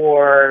water,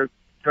 or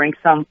drink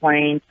some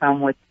plain,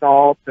 some with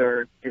salt,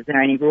 or is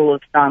there any rule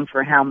of thumb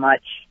for how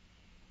much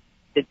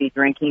should be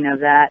drinking of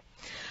that?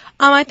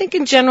 I think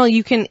in general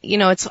you can,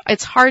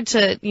 it's hard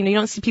to, you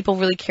don't see people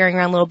really carrying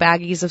around little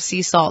baggies of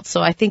sea salt.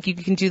 So I think you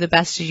can do the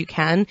best as you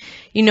can.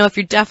 If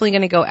you're definitely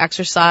going to go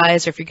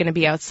exercise or if you're going to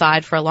be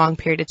outside for a long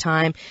period of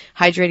time,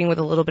 hydrating with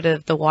a little bit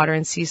of the water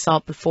and sea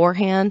salt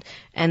beforehand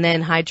and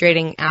then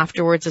hydrating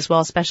afterwards as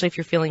well, especially if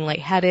you're feeling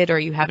lightheaded or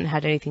you haven't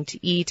had anything to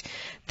eat.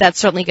 That's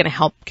certainly going to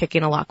help kick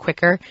in a lot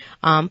quicker.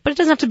 But it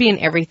doesn't have to be in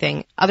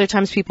everything. Other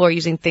times people are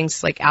using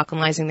things like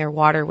alkalizing their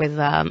water with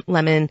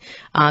lemon.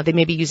 They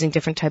may be using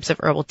different types of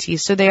herbal teas.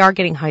 So they are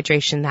getting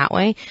hydration that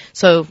way.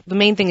 So the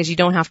main thing is you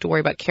don't have to worry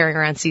about carrying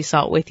around sea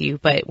salt with you,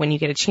 but when you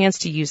get a chance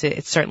to use it,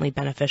 it's certainly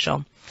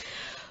beneficial.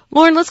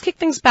 Lorne, let's kick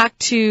things back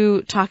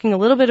to talking a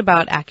little bit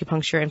about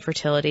acupuncture and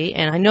fertility.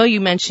 And I know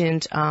you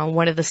mentioned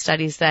one of the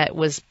studies that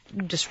was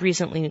just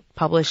recently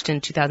published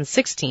in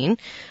 2016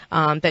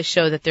 that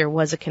showed that there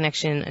was a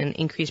connection and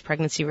increased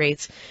pregnancy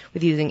rates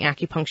with using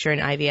acupuncture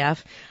and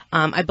IVF.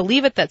 I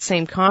believe at that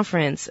same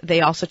conference, they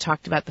also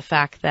talked about the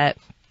fact that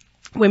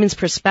women's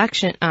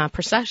perception of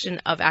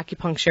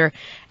acupuncture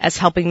as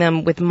helping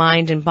them with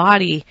mind and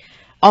body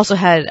also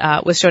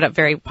was showed up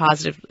very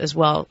positive as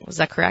well. Was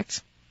that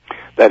correct?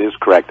 That is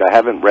correct. I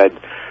haven't read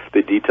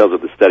the details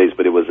of the studies,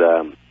 but it was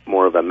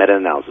more of a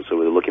meta-analysis. So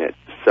we were looking at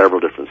several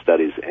different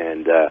studies,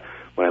 and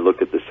when I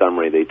looked at the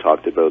summary, they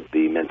talked about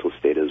the mental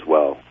state as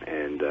well.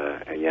 And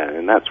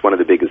that's one of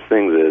the biggest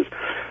things is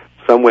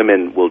some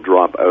women will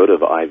drop out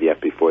of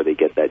IVF before they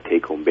get that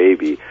take-home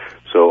baby.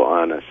 So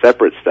on a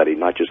separate study,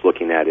 not just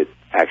looking at it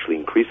actually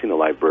increasing the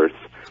live births,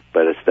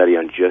 but a study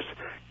on just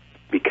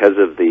because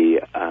of the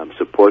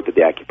support that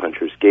the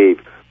acupuncturists gave,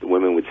 the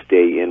women would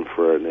stay in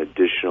for an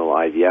additional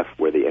IVF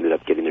where they ended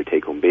up getting their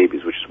take-home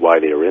babies, which is why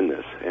they are in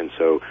this. And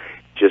so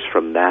just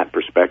from that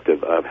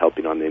perspective of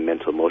helping on the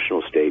mental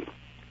emotional state,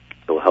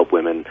 it will help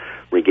women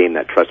regain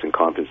that trust and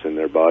confidence in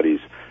their bodies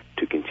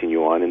to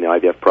continue on in the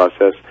IVF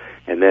process.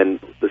 And then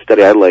the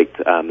study I liked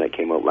that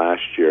came out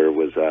last year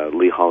was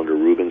Lee Hollander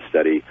Rubin's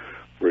study,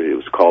 where it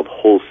was called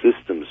Whole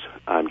Systems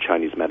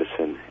Chinese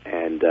Medicine.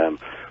 And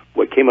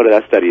what came out of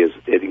that study is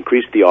it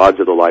increased the odds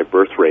of the live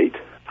birth rate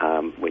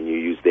when you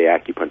use the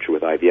acupuncture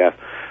with IVF.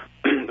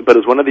 But it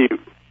was one of the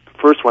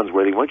first ones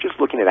where they weren't just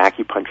looking at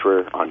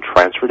acupuncture on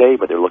transfer day,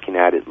 but they're looking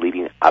at it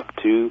leading up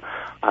to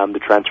the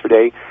transfer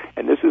day.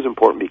 And this is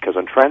important because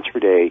on transfer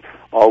day,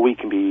 all we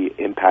can be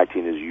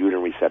impacting is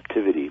uterine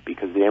receptivity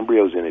because the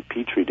embryo's in a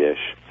petri dish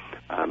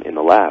in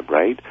the lab,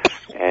 right?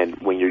 And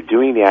when you're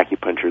doing the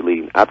acupuncture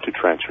leading up to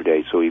transfer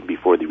day, so even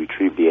before they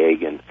retrieve the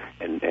egg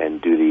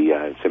and do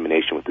the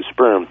insemination with the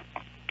sperm,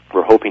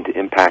 we're hoping to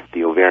impact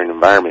the ovarian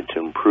environment to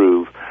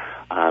improve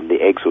the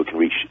egg so it can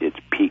reach its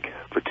peak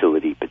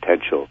fertility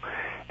potential.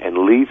 And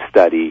Lee's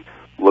study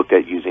looked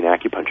at using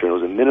acupuncture, and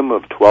it was a minimum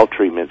of 12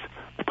 treatments,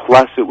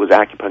 plus it was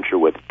acupuncture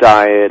with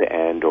diet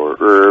and or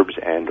herbs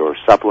and or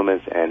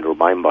supplements and or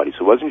mind body.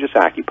 So it wasn't just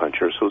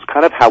acupuncture. So it's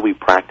kind of how we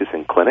practice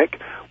in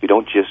clinic. We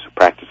don't just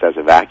practice as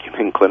a vacuum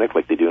in clinic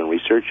like they do in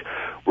research.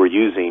 We're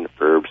using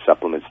herbs,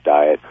 supplements,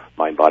 diet,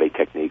 mind body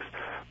techniques.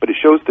 But it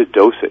shows the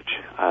dosage.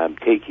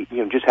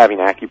 Just having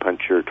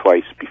acupuncture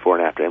twice before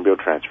and after embryo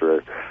transfer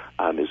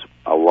is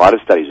a lot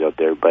of studies out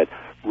there, but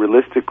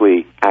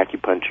realistically,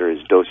 acupuncture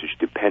is dosage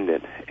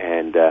dependent,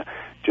 and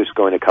just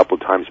going a couple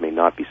times may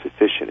not be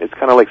sufficient. It's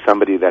kind of like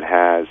somebody that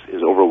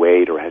is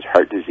overweight or has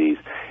heart disease.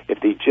 If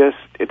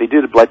they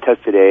did a blood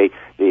test today,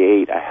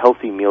 they ate a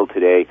healthy meal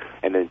today,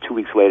 and then 2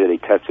 weeks later they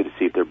tested to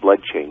see if their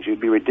blood changed, it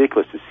would be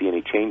ridiculous to see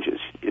any changes.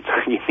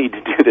 You need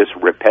to do this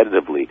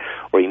repetitively,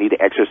 or you need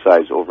to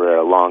exercise over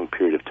a long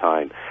period of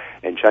time.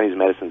 And Chinese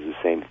medicine is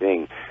the same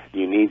thing.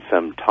 You need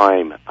some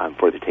time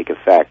for it to take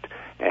effect,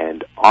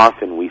 and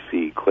often we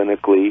see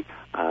clinically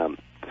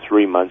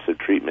 3 months of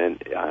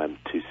treatment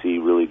to see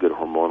really good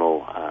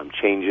hormonal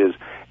changes,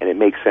 and it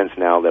makes sense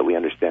now that we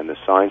understand the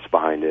science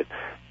behind it,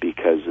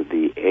 because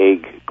the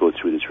egg goes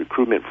through this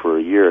recruitment for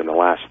a year, and the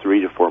last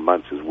 3 to 4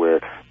 months is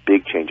where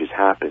big changes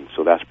happen.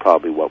 So that's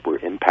probably what we're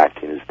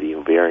impacting is the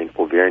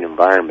ovarian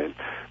environment,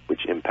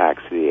 which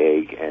impacts the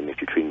egg, and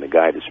if you're treating the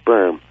guy, the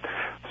sperm,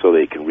 so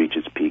they can reach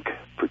its peak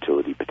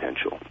fertility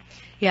potential.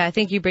 Yeah, I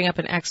think you bring up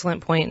an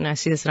excellent point, and I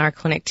see this in our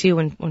clinic too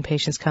when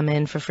patients come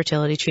in for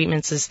fertility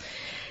treatments is,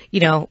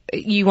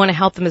 you want to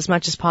help them as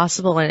much as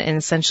possible, and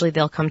essentially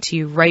they'll come to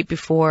you right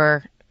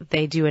before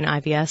they do an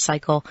IVF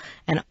cycle,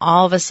 and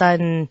all of a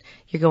sudden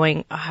you're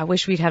going, oh, I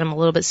wish we'd had them a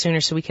little bit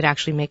sooner so we could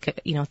actually make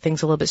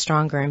things a little bit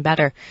stronger and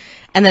better.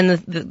 And then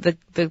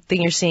the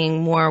thing you're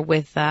seeing more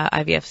with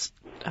IVF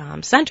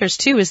centers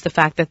too is the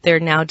fact that they're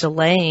now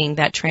delaying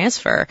that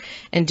transfer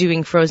and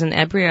doing frozen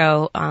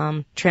embryo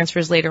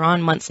transfers later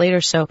on, months later.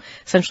 So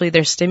essentially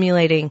they're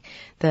stimulating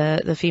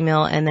the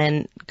female and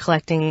then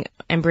collecting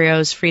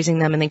embryos, freezing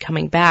them, and then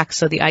coming back.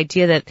 So the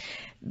idea that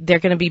they're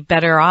going to be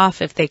better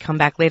off if they come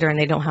back later and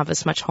they don't have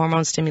as much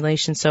hormone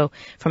stimulation. So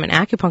from an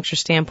acupuncture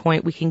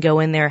standpoint, we can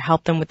go in there,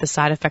 help them with the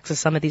side effects of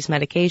some of these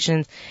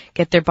medications,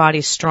 get their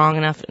bodies strong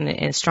enough and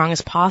as strong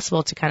as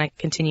possible to kind of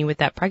continue with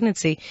that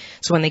pregnancy.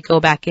 So when they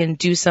go back in,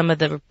 do some of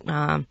the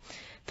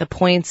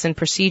points and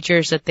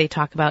procedures that they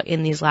talk about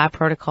in these lab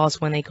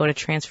protocols when they go to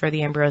transfer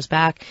the embryos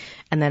back,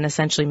 and then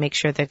essentially make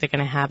sure that they're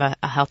going to have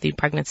a healthy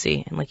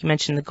pregnancy. And like you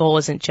mentioned, the goal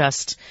isn't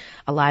just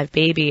a live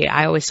baby.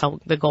 I always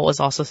tell the goal is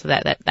also so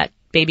that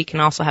baby can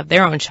also have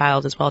their own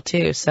child as well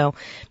too. So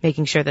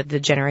making sure that the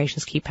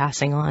generations keep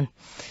passing on.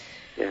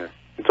 Yeah,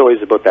 it's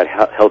always about that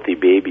healthy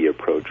baby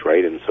approach,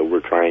 right? And so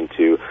we're trying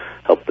to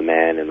help the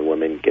man and the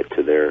woman get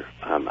to their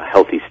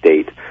healthy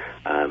state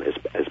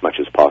as much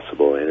as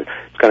possible. And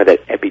it's kind of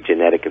that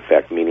epigenetic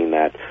effect, meaning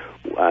that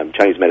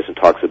Chinese medicine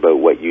talks about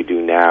what you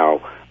do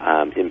now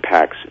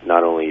impacts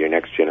not only your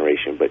next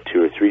generation, but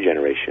 2 or 3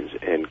 generations.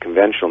 In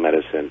conventional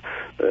medicine,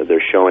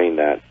 they're showing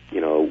that,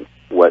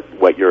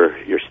 what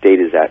your state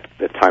is at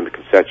the time of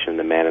conception,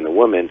 the man and the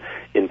woman,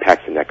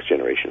 impacts the next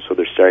generation. So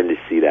they're starting to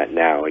see that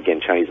now. Again,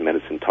 Chinese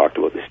medicine talked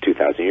about this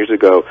 2,000 years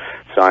ago.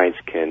 Science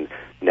can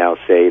now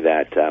say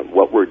that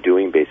what we're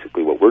doing,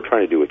 basically what we're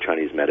trying to do with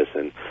Chinese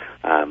medicine,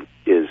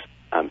 is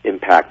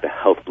impact the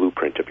health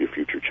blueprint of your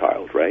future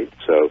child, right?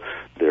 So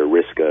their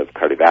risk of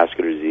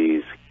cardiovascular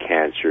disease,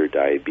 cancer,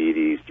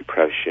 diabetes,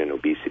 depression,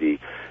 obesity,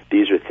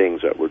 these are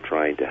things that we're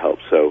trying to help.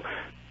 So,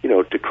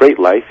 to create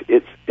life,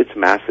 it's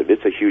massive.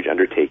 It's a huge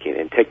undertaking.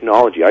 And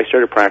technology, I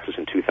started practice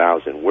in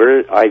 2000.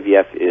 Where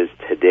IVF is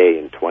today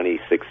in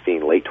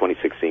 2016, late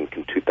 2016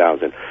 to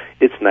 2000,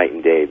 it's night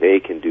and day. They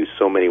can do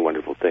so many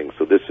wonderful things.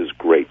 So this is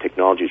great.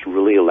 Technology is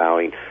really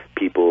allowing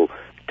people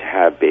to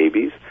have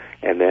babies.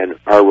 And then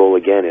our role,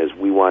 again, is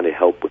we want to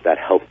help with that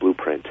health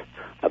blueprint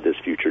of this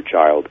future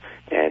child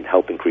and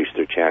help increase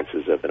their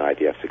chances of an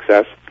IVF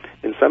success.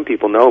 And some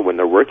people know when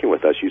they're working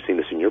with us, you've seen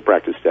this in your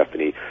practice,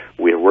 Stephanie,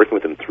 we are working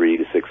with them 3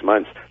 to 6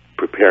 months,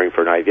 preparing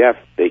for an IVF,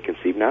 they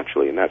conceive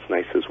naturally, and that's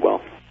nice as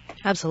well.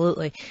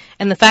 Absolutely.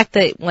 And the fact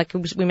that, like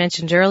we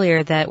mentioned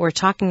earlier, that we're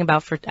talking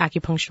about for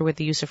acupuncture with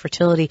the use of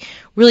fertility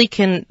really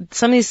can,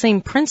 some of these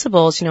same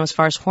principles, as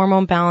far as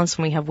hormone balance,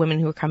 when we have women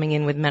who are coming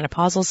in with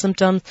menopausal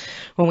symptoms,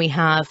 when we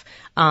have,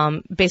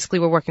 basically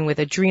we're working with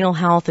adrenal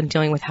health and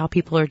dealing with how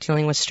people are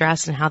dealing with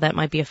stress and how that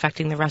might be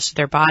affecting the rest of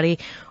their body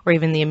or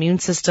even the immune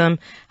system,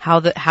 how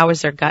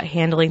is their gut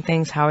handling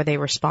things, how are they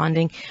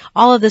responding.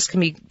 All of this can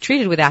be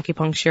treated with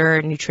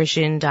acupuncture,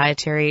 nutrition,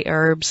 dietary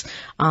herbs,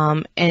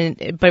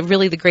 but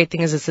really the great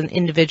thing is it's an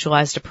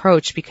individualized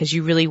approach because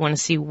you really want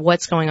to see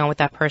what's going on with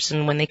that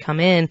person when they come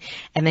in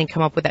and then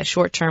come up with that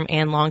short-term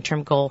and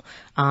long-term goal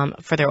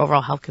for their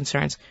overall health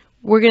concerns.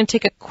 We're going to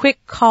take a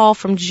quick call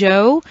from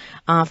Joe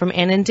from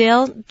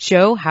Annandale.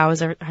 Joe,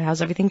 how's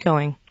everything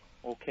going?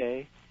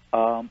 Okay.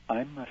 I'm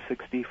a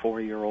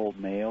 64-year-old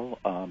male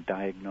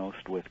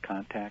diagnosed with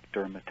contact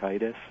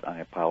dermatitis. I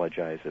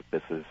apologize if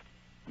this is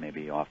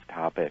maybe off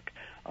topic,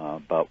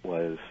 but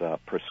was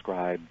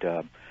prescribed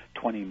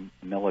 20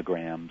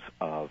 milligrams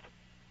of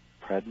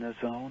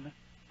prednisone,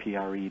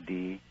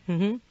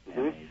 Predson,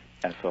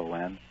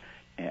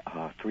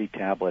 3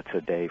 tablets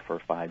a day for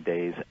 5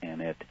 days,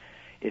 and it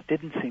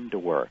didn't seem to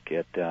work.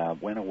 It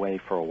went away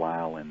for a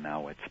while, and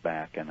now it's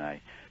back, and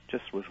I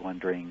just was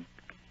wondering,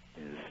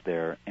 is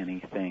there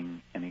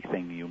anything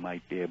you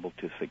might be able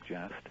to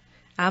suggest?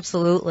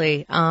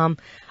 Absolutely.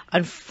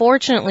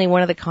 Unfortunately,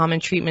 one of the common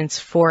treatments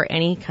for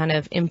any kind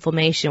of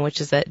inflammation, which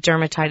is that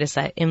dermatitis,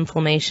 that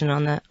inflammation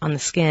on the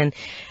skin,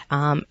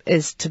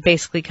 is to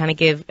basically kind of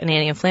give an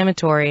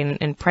anti-inflammatory,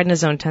 and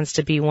prednisone tends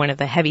to be one of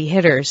the heavy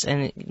hitters,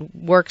 and it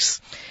works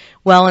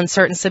well in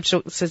certain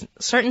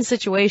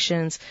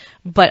situations,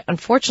 but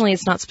unfortunately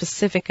it's not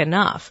specific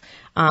enough.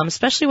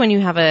 Especially when you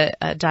have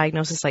a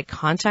diagnosis like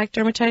contact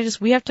dermatitis,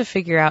 we have to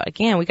figure out,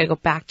 again, we got to go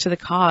back to the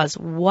cause.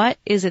 What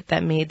is it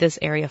that made this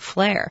area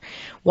flare?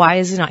 Why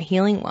is it not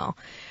healing well?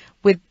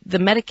 With the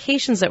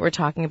medications that we're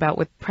talking about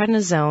with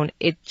prednisone,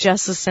 it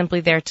just is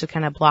simply there to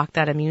kind of block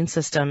that immune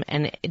system,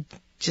 and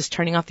just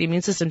turning off the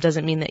immune system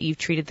doesn't mean that you've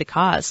treated the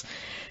cause.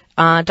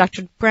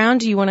 Dr. Brown,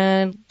 do you want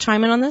to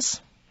chime in on this?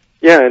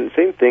 Yeah, and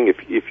same thing.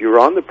 If you're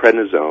on the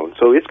prednisone,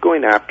 so it's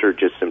going after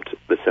just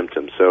the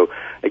symptoms. So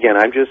again,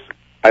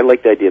 I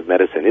like the idea of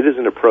medicine. It is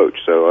an approach.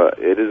 So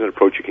it is an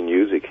approach you can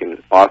use. It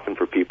can often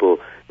for people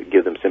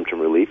give them symptom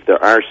relief.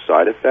 There are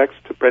side effects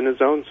to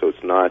prednisone, so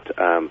it's not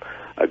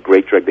a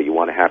great drug that you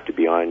want to have to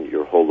be on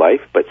your whole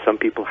life. But some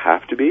people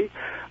have to be.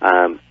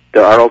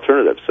 There are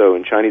alternatives. So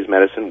in Chinese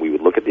medicine, we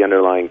would look at the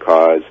underlying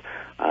cause.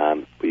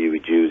 We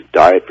would use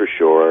diet for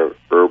sure,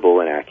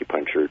 herbal and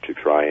acupuncture to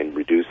try and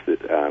reduce the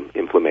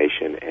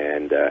inflammation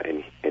and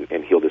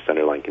heal this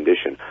underlying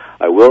condition.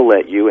 I will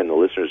let you and the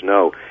listeners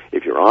know,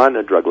 if you're on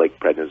a drug like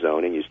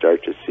prednisone and you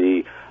start to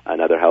see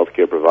another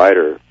healthcare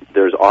provider,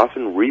 there's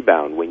often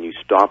rebound when you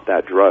stop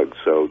that drug.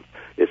 So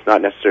it's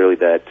not necessarily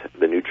that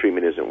the new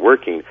treatment isn't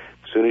working.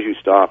 As soon as you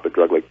stop a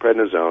drug like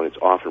prednisone, it's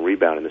often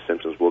rebound and the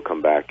symptoms will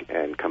come back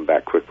and come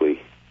back quickly.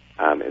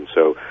 And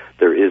so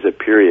there is a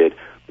period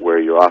where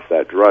you're off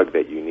that drug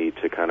that you need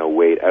to kind of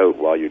wait out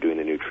while you're doing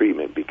the new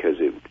treatment, because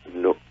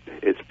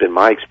it's been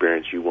my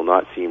experience, you will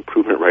not see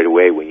improvement right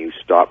away when you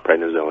stop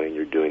prednisone and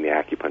you're doing the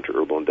acupuncture,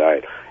 herbal, and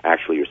diet.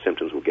 Actually, your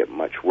symptoms will get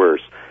much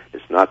worse.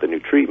 It's not the new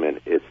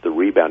treatment, it's the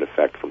rebound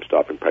effect from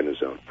stopping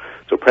prednisone.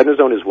 So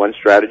prednisone is one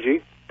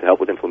strategy to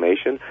help with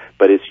inflammation,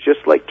 but it's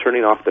just like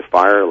turning off the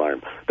fire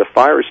alarm. The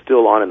fire is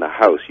still on in the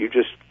house. You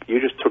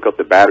just took out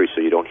the battery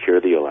so you don't hear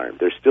the alarm.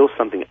 There's still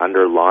something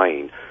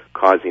underlying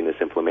causing this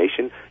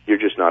inflammation. You're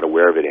just not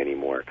aware of it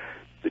anymore.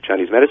 The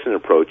Chinese medicine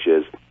approach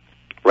is,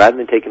 rather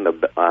than taking the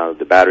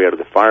battery out of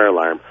the fire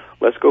alarm,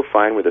 let's go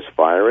find where this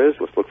fire is,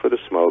 let's look for the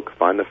smoke,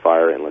 find the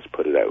fire, and let's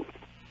put it out.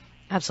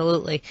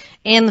 Absolutely.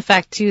 And the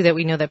fact, too, that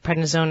we know that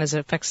prednisone, as it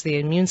affects the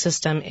immune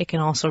system, it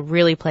can also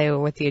really play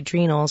with the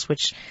adrenals,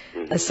 which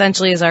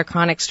essentially is our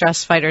chronic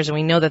stress fighters, and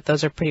we know that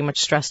those are pretty much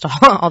stressed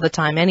all the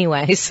time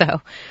anyway.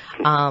 So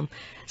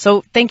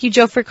thank you,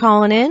 Joe, for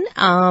calling in.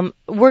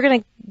 We're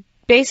going to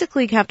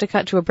basically have to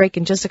cut to a break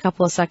in just a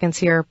couple of seconds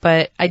here,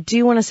 but I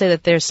do want to say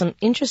that there's some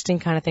interesting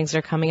kind of things that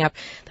are coming up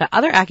that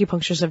other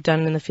acupuncturists have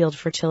done in the field of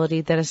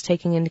fertility that is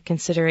taking into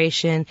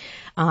consideration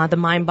the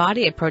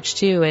mind-body approach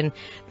too. And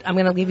I'm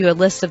going to give you a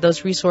list of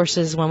those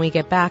resources when we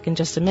get back in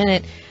just a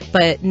minute,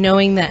 but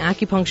knowing that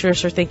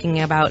acupuncturists are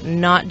thinking about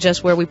not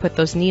just where we put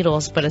those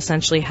needles, but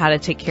essentially how to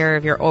take care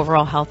of your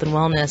overall health and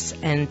wellness,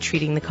 and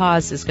treating the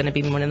cause is going to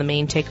be one of the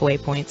main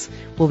takeaway points.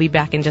 We'll be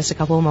back in just a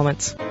couple of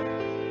moments.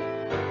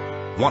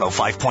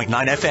 105.9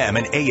 FM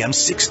and AM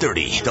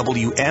 630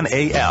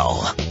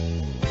 WMAL.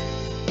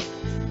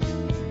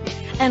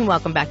 And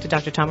welcome back to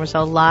Dr. Tom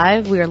Roselle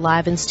Live. We are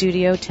live in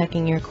studio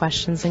taking your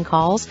questions and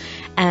calls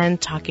and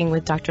talking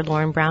with Dr.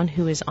 Lorne Brown,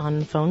 who is on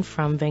the phone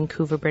from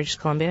Vancouver, British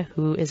Columbia,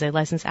 who is a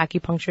licensed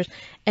acupuncturist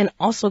and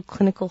also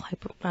clinical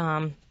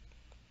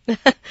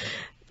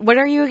what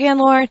are you again,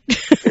 Lorne?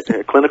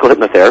 Clinical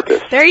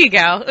hypnotherapist. There you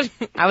go.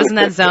 I was in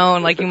that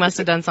zone, like you must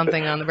have done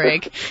something on the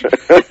break.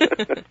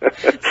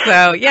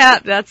 So, yeah,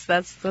 that's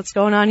what's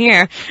going on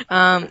here.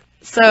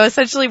 So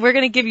essentially, we're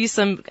going to give you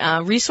some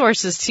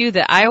resources, too,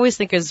 that I always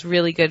think is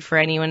really good for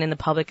anyone in the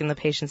public and the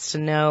patients to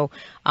know,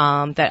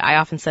 that I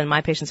often send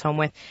my patients home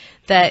with,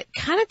 that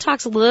kind of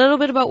talks a little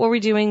bit about what we're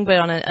doing, but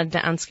on a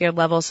downscaled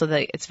level so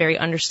that it's very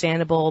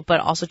understandable, but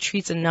also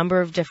treats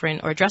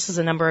addresses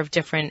a number of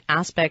different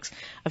aspects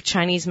of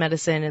Chinese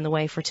medicine and the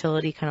way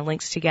fertility kind of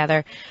links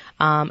together.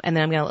 And then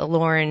I'm going to let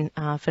Lauren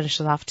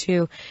finish it off,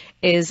 too.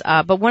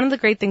 But one of the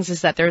great things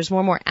is that there's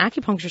more and more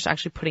acupuncturists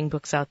actually putting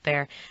books out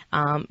there.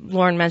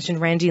 Lauren mentioned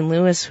Randy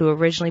Lewis, who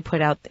originally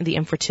put out the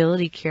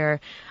infertility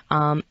cure.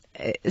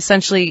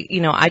 Essentially,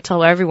 I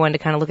tell everyone to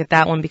kind of look at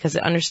that one because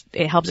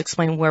it helps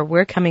explain where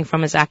we're coming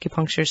from as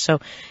acupuncturists. So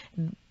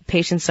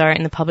patients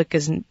and the public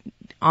is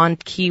on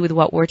key with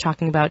what we're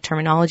talking about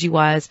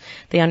terminology-wise.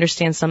 They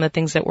understand some of the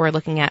things that we're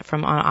looking at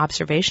from an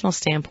observational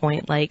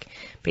standpoint, like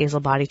basal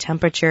body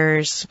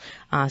temperatures,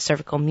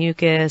 cervical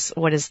mucus.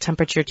 What does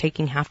temperature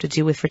taking have to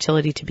do with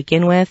fertility to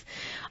begin with?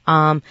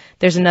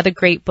 There's another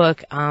great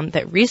book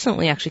that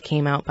recently actually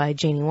came out by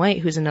Janie White,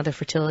 who's another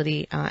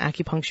fertility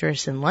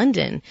acupuncturist in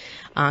London,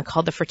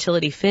 called The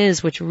Fertility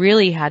Fizz, which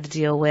really had to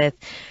deal with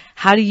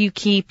how do you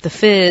keep the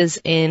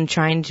fizz in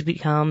trying to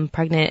become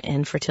pregnant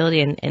and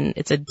fertility. And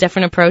it's a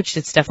different approach.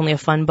 It's definitely a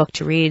fun book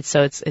to read,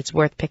 so it's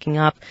worth picking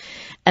up.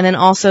 And then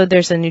also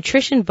there's a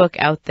nutrition book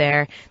out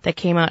there that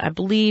came out, I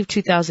believe,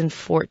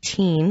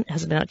 2014. It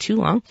hasn't been out too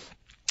long,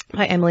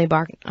 by Emily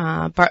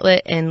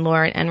Bartlett and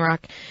Lauren Enrock,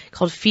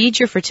 called Feed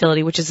Your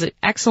Fertility, which is an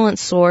excellent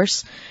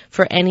source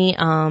for any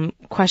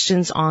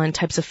questions on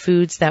types of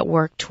foods that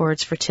work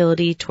towards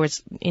fertility,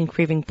 towards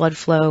increasing blood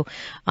flow,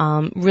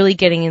 really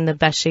getting in the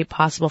best shape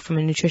possible from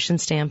a nutrition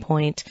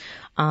standpoint.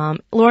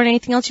 Lauren,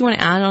 anything else you want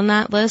to add on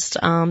that list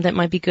that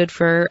might be good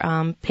for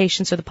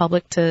patients or the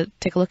public to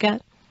take a look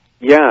at?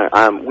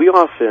 Yeah, we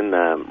often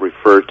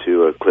refer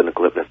to a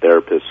clinical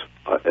hypnotherapist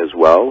as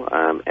well,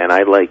 and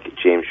I like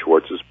James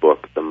Schwartz's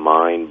book, The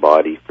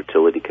Mind-Body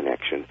Fertility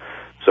Connection.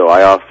 So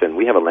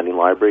we have a lending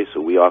library,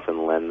 so we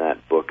often lend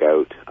that book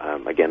out.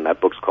 Again,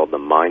 that book's called The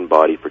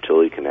Mind-Body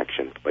Fertility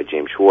Connection by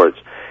James Schwartz,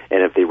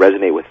 and if they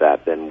resonate with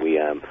that, then we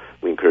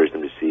encourage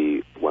them to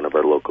see one of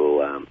our local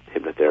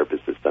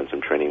hypnotherapists that's done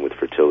some training with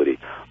fertility.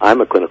 I'm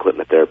a clinical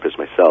hypnotherapist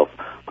myself.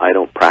 I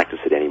don't practice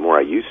it anymore.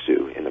 I used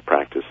to in the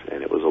practice,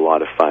 and it was a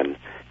lot of fun,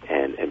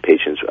 and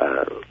patients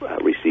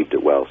received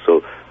it well.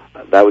 So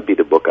that would be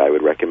the book I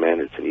would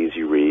recommend. It's an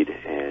easy read,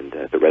 and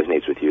if it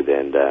resonates with you,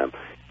 then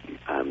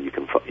you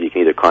can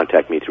either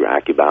contact me through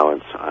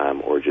AcuBalance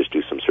or just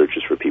do some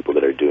searches for people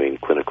that are doing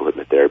clinical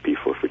hypnotherapy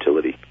for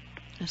fertility.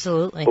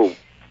 Absolutely. Oh,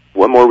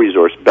 one more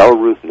resource,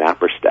 Ruth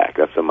Napperstack.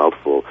 That's a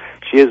mouthful.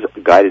 She has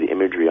guided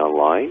imagery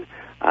online.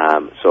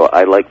 So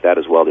I like that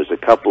as well. There's a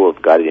couple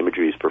of guided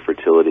imageries for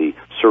fertility.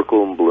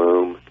 Circle and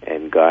Bloom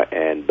and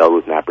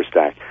Ruth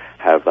Napperstack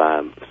have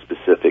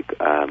specific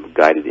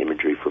guided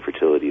imagery for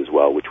fertility as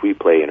well, which we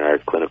play in our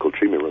clinical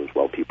treatment rooms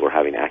while people are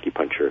having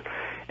acupuncture,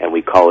 and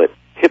we call it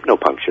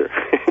hypnopuncture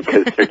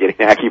because they're getting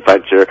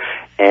acupuncture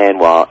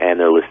and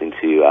they're listening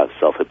to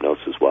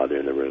self-hypnosis while they're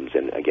in the rooms.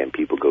 And again,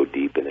 people go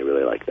deep, and they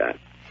really like that.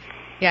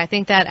 Yeah, I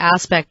think that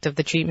aspect of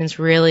the treatments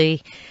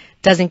really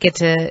doesn't get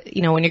to,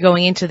 when you're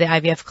going into the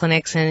IVF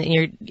clinics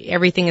and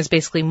everything is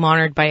basically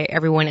monitored by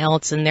everyone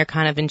else and they're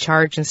kind of in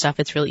charge and stuff,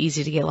 it's really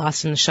easy to get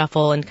lost in the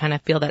shuffle and kind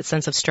of feel that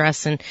sense of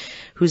stress and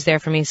who's there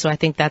for me. So I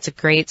think that's a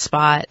great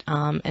spot,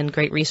 and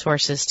great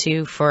resources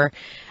too for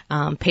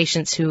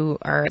patients who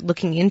are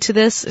looking into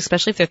this,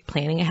 especially if they're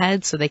planning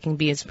ahead so they can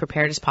be as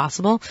prepared as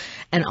possible.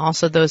 And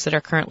also those that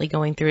are currently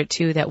going through it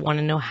too, that want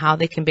to know how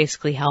they can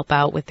basically help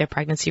out with their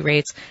pregnancy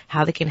rates,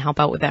 how they can help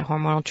out with that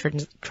hormonal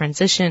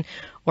transition,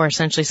 or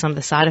essentially some of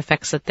the side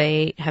effects that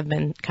they have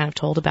been kind of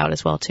told about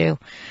as well too.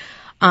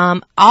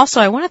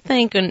 Also, I want to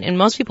thank, and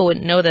most people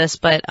wouldn't know this,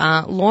 but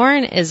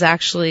Lorne is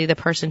actually the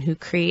person who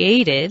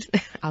created,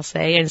 I'll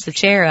say, and is the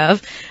chair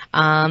of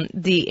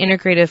the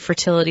Integrative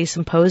Fertility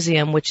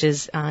Symposium, which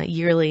is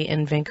yearly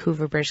in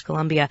Vancouver, British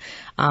Columbia.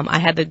 I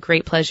had the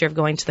great pleasure of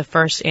going to the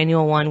first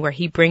annual one where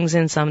he brings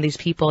in some of these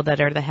people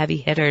that are the heavy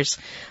hitters,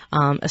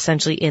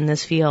 essentially in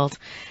this field.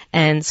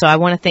 And so I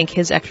want to thank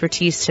his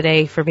expertise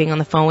today for being on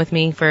the phone with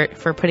me,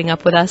 for putting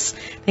up with us.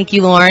 Thank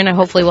you, Lorne.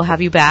 Hopefully we'll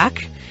have you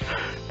back.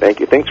 Thank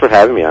you. Thanks for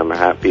having me. I'm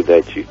happy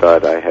that you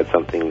thought I had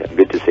something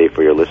good to say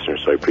for your listeners,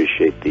 so I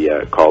appreciate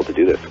the call to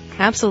do this.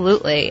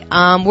 Absolutely.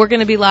 We're going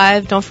to be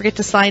live. Don't forget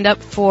to sign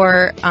up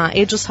for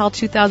Ageless Health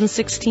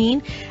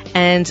 2016,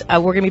 and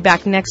we're going to be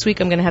back next week.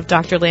 I'm going to have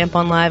Dr. Lamp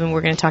on live, and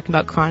we're going to talk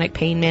about chronic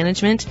pain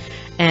management,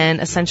 and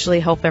essentially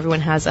hope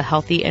everyone has a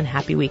healthy and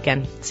happy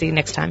weekend. See you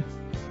next time.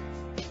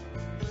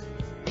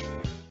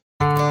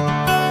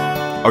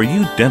 Are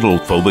you dental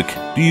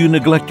phobic? Do you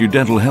neglect your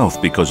dental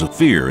health because of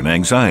fear and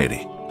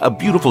anxiety? A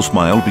beautiful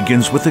smile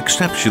begins with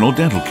exceptional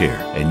dental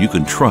care, and you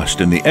can trust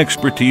in the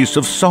expertise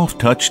of Soft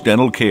Touch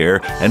Dental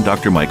Care and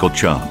Dr. Michael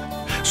Chung.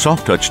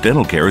 Soft Touch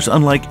Dental Care is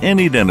unlike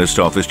any dentist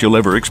office you'll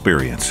ever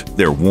experience.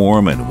 Their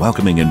warm and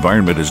welcoming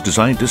environment is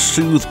designed to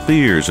soothe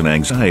fears and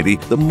anxiety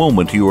the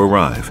moment you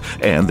arrive,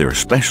 and they're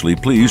especially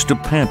pleased to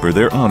pamper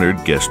their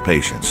honored guest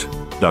patients.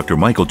 Dr.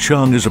 Michael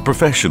Chung is a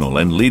professional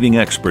and leading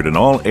expert in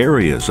all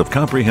areas of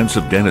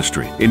comprehensive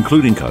dentistry,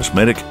 including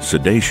cosmetic,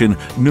 sedation,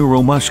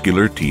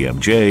 neuromuscular,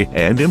 TMJ,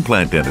 and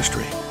implant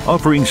dentistry.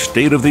 Offering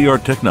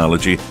state-of-the-art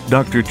technology,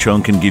 Dr.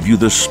 Chung can give you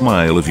the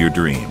smile of your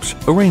dreams.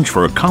 Arrange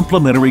for a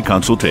complimentary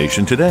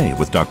consultation today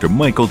with Dr.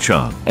 Michael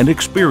Chung and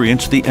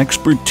experience the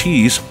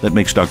expertise that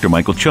makes Dr.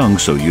 Michael Chung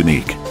so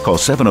unique. Call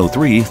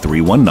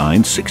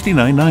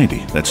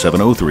 703-319-6990. That's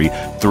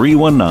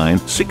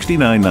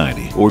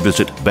 703-319-6990. Or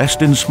visit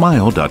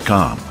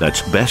bestinsmile.com.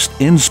 That's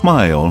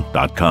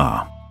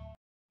bestinsmile.com.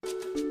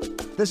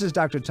 This is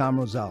Dr. Tom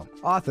Roselle,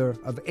 author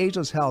of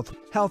Ageless Health.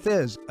 Health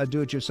is a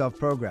do-it-yourself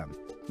program.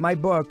 My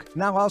book,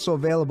 now also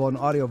available in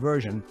audio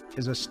version,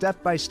 is a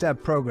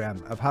step-by-step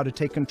program of how to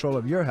take control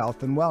of your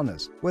health and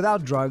wellness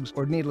without drugs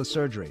or needless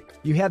surgery.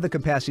 You have the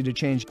capacity to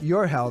change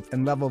your health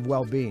and level of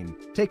well-being.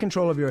 Take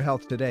control of your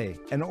health today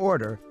and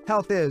order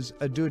Health is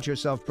a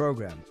do-it-yourself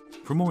program.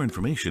 For more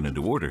information and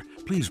to order,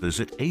 please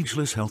visit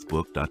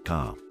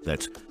agelesshealthbook.com.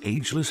 That's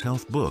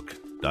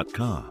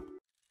agelesshealthbook.com.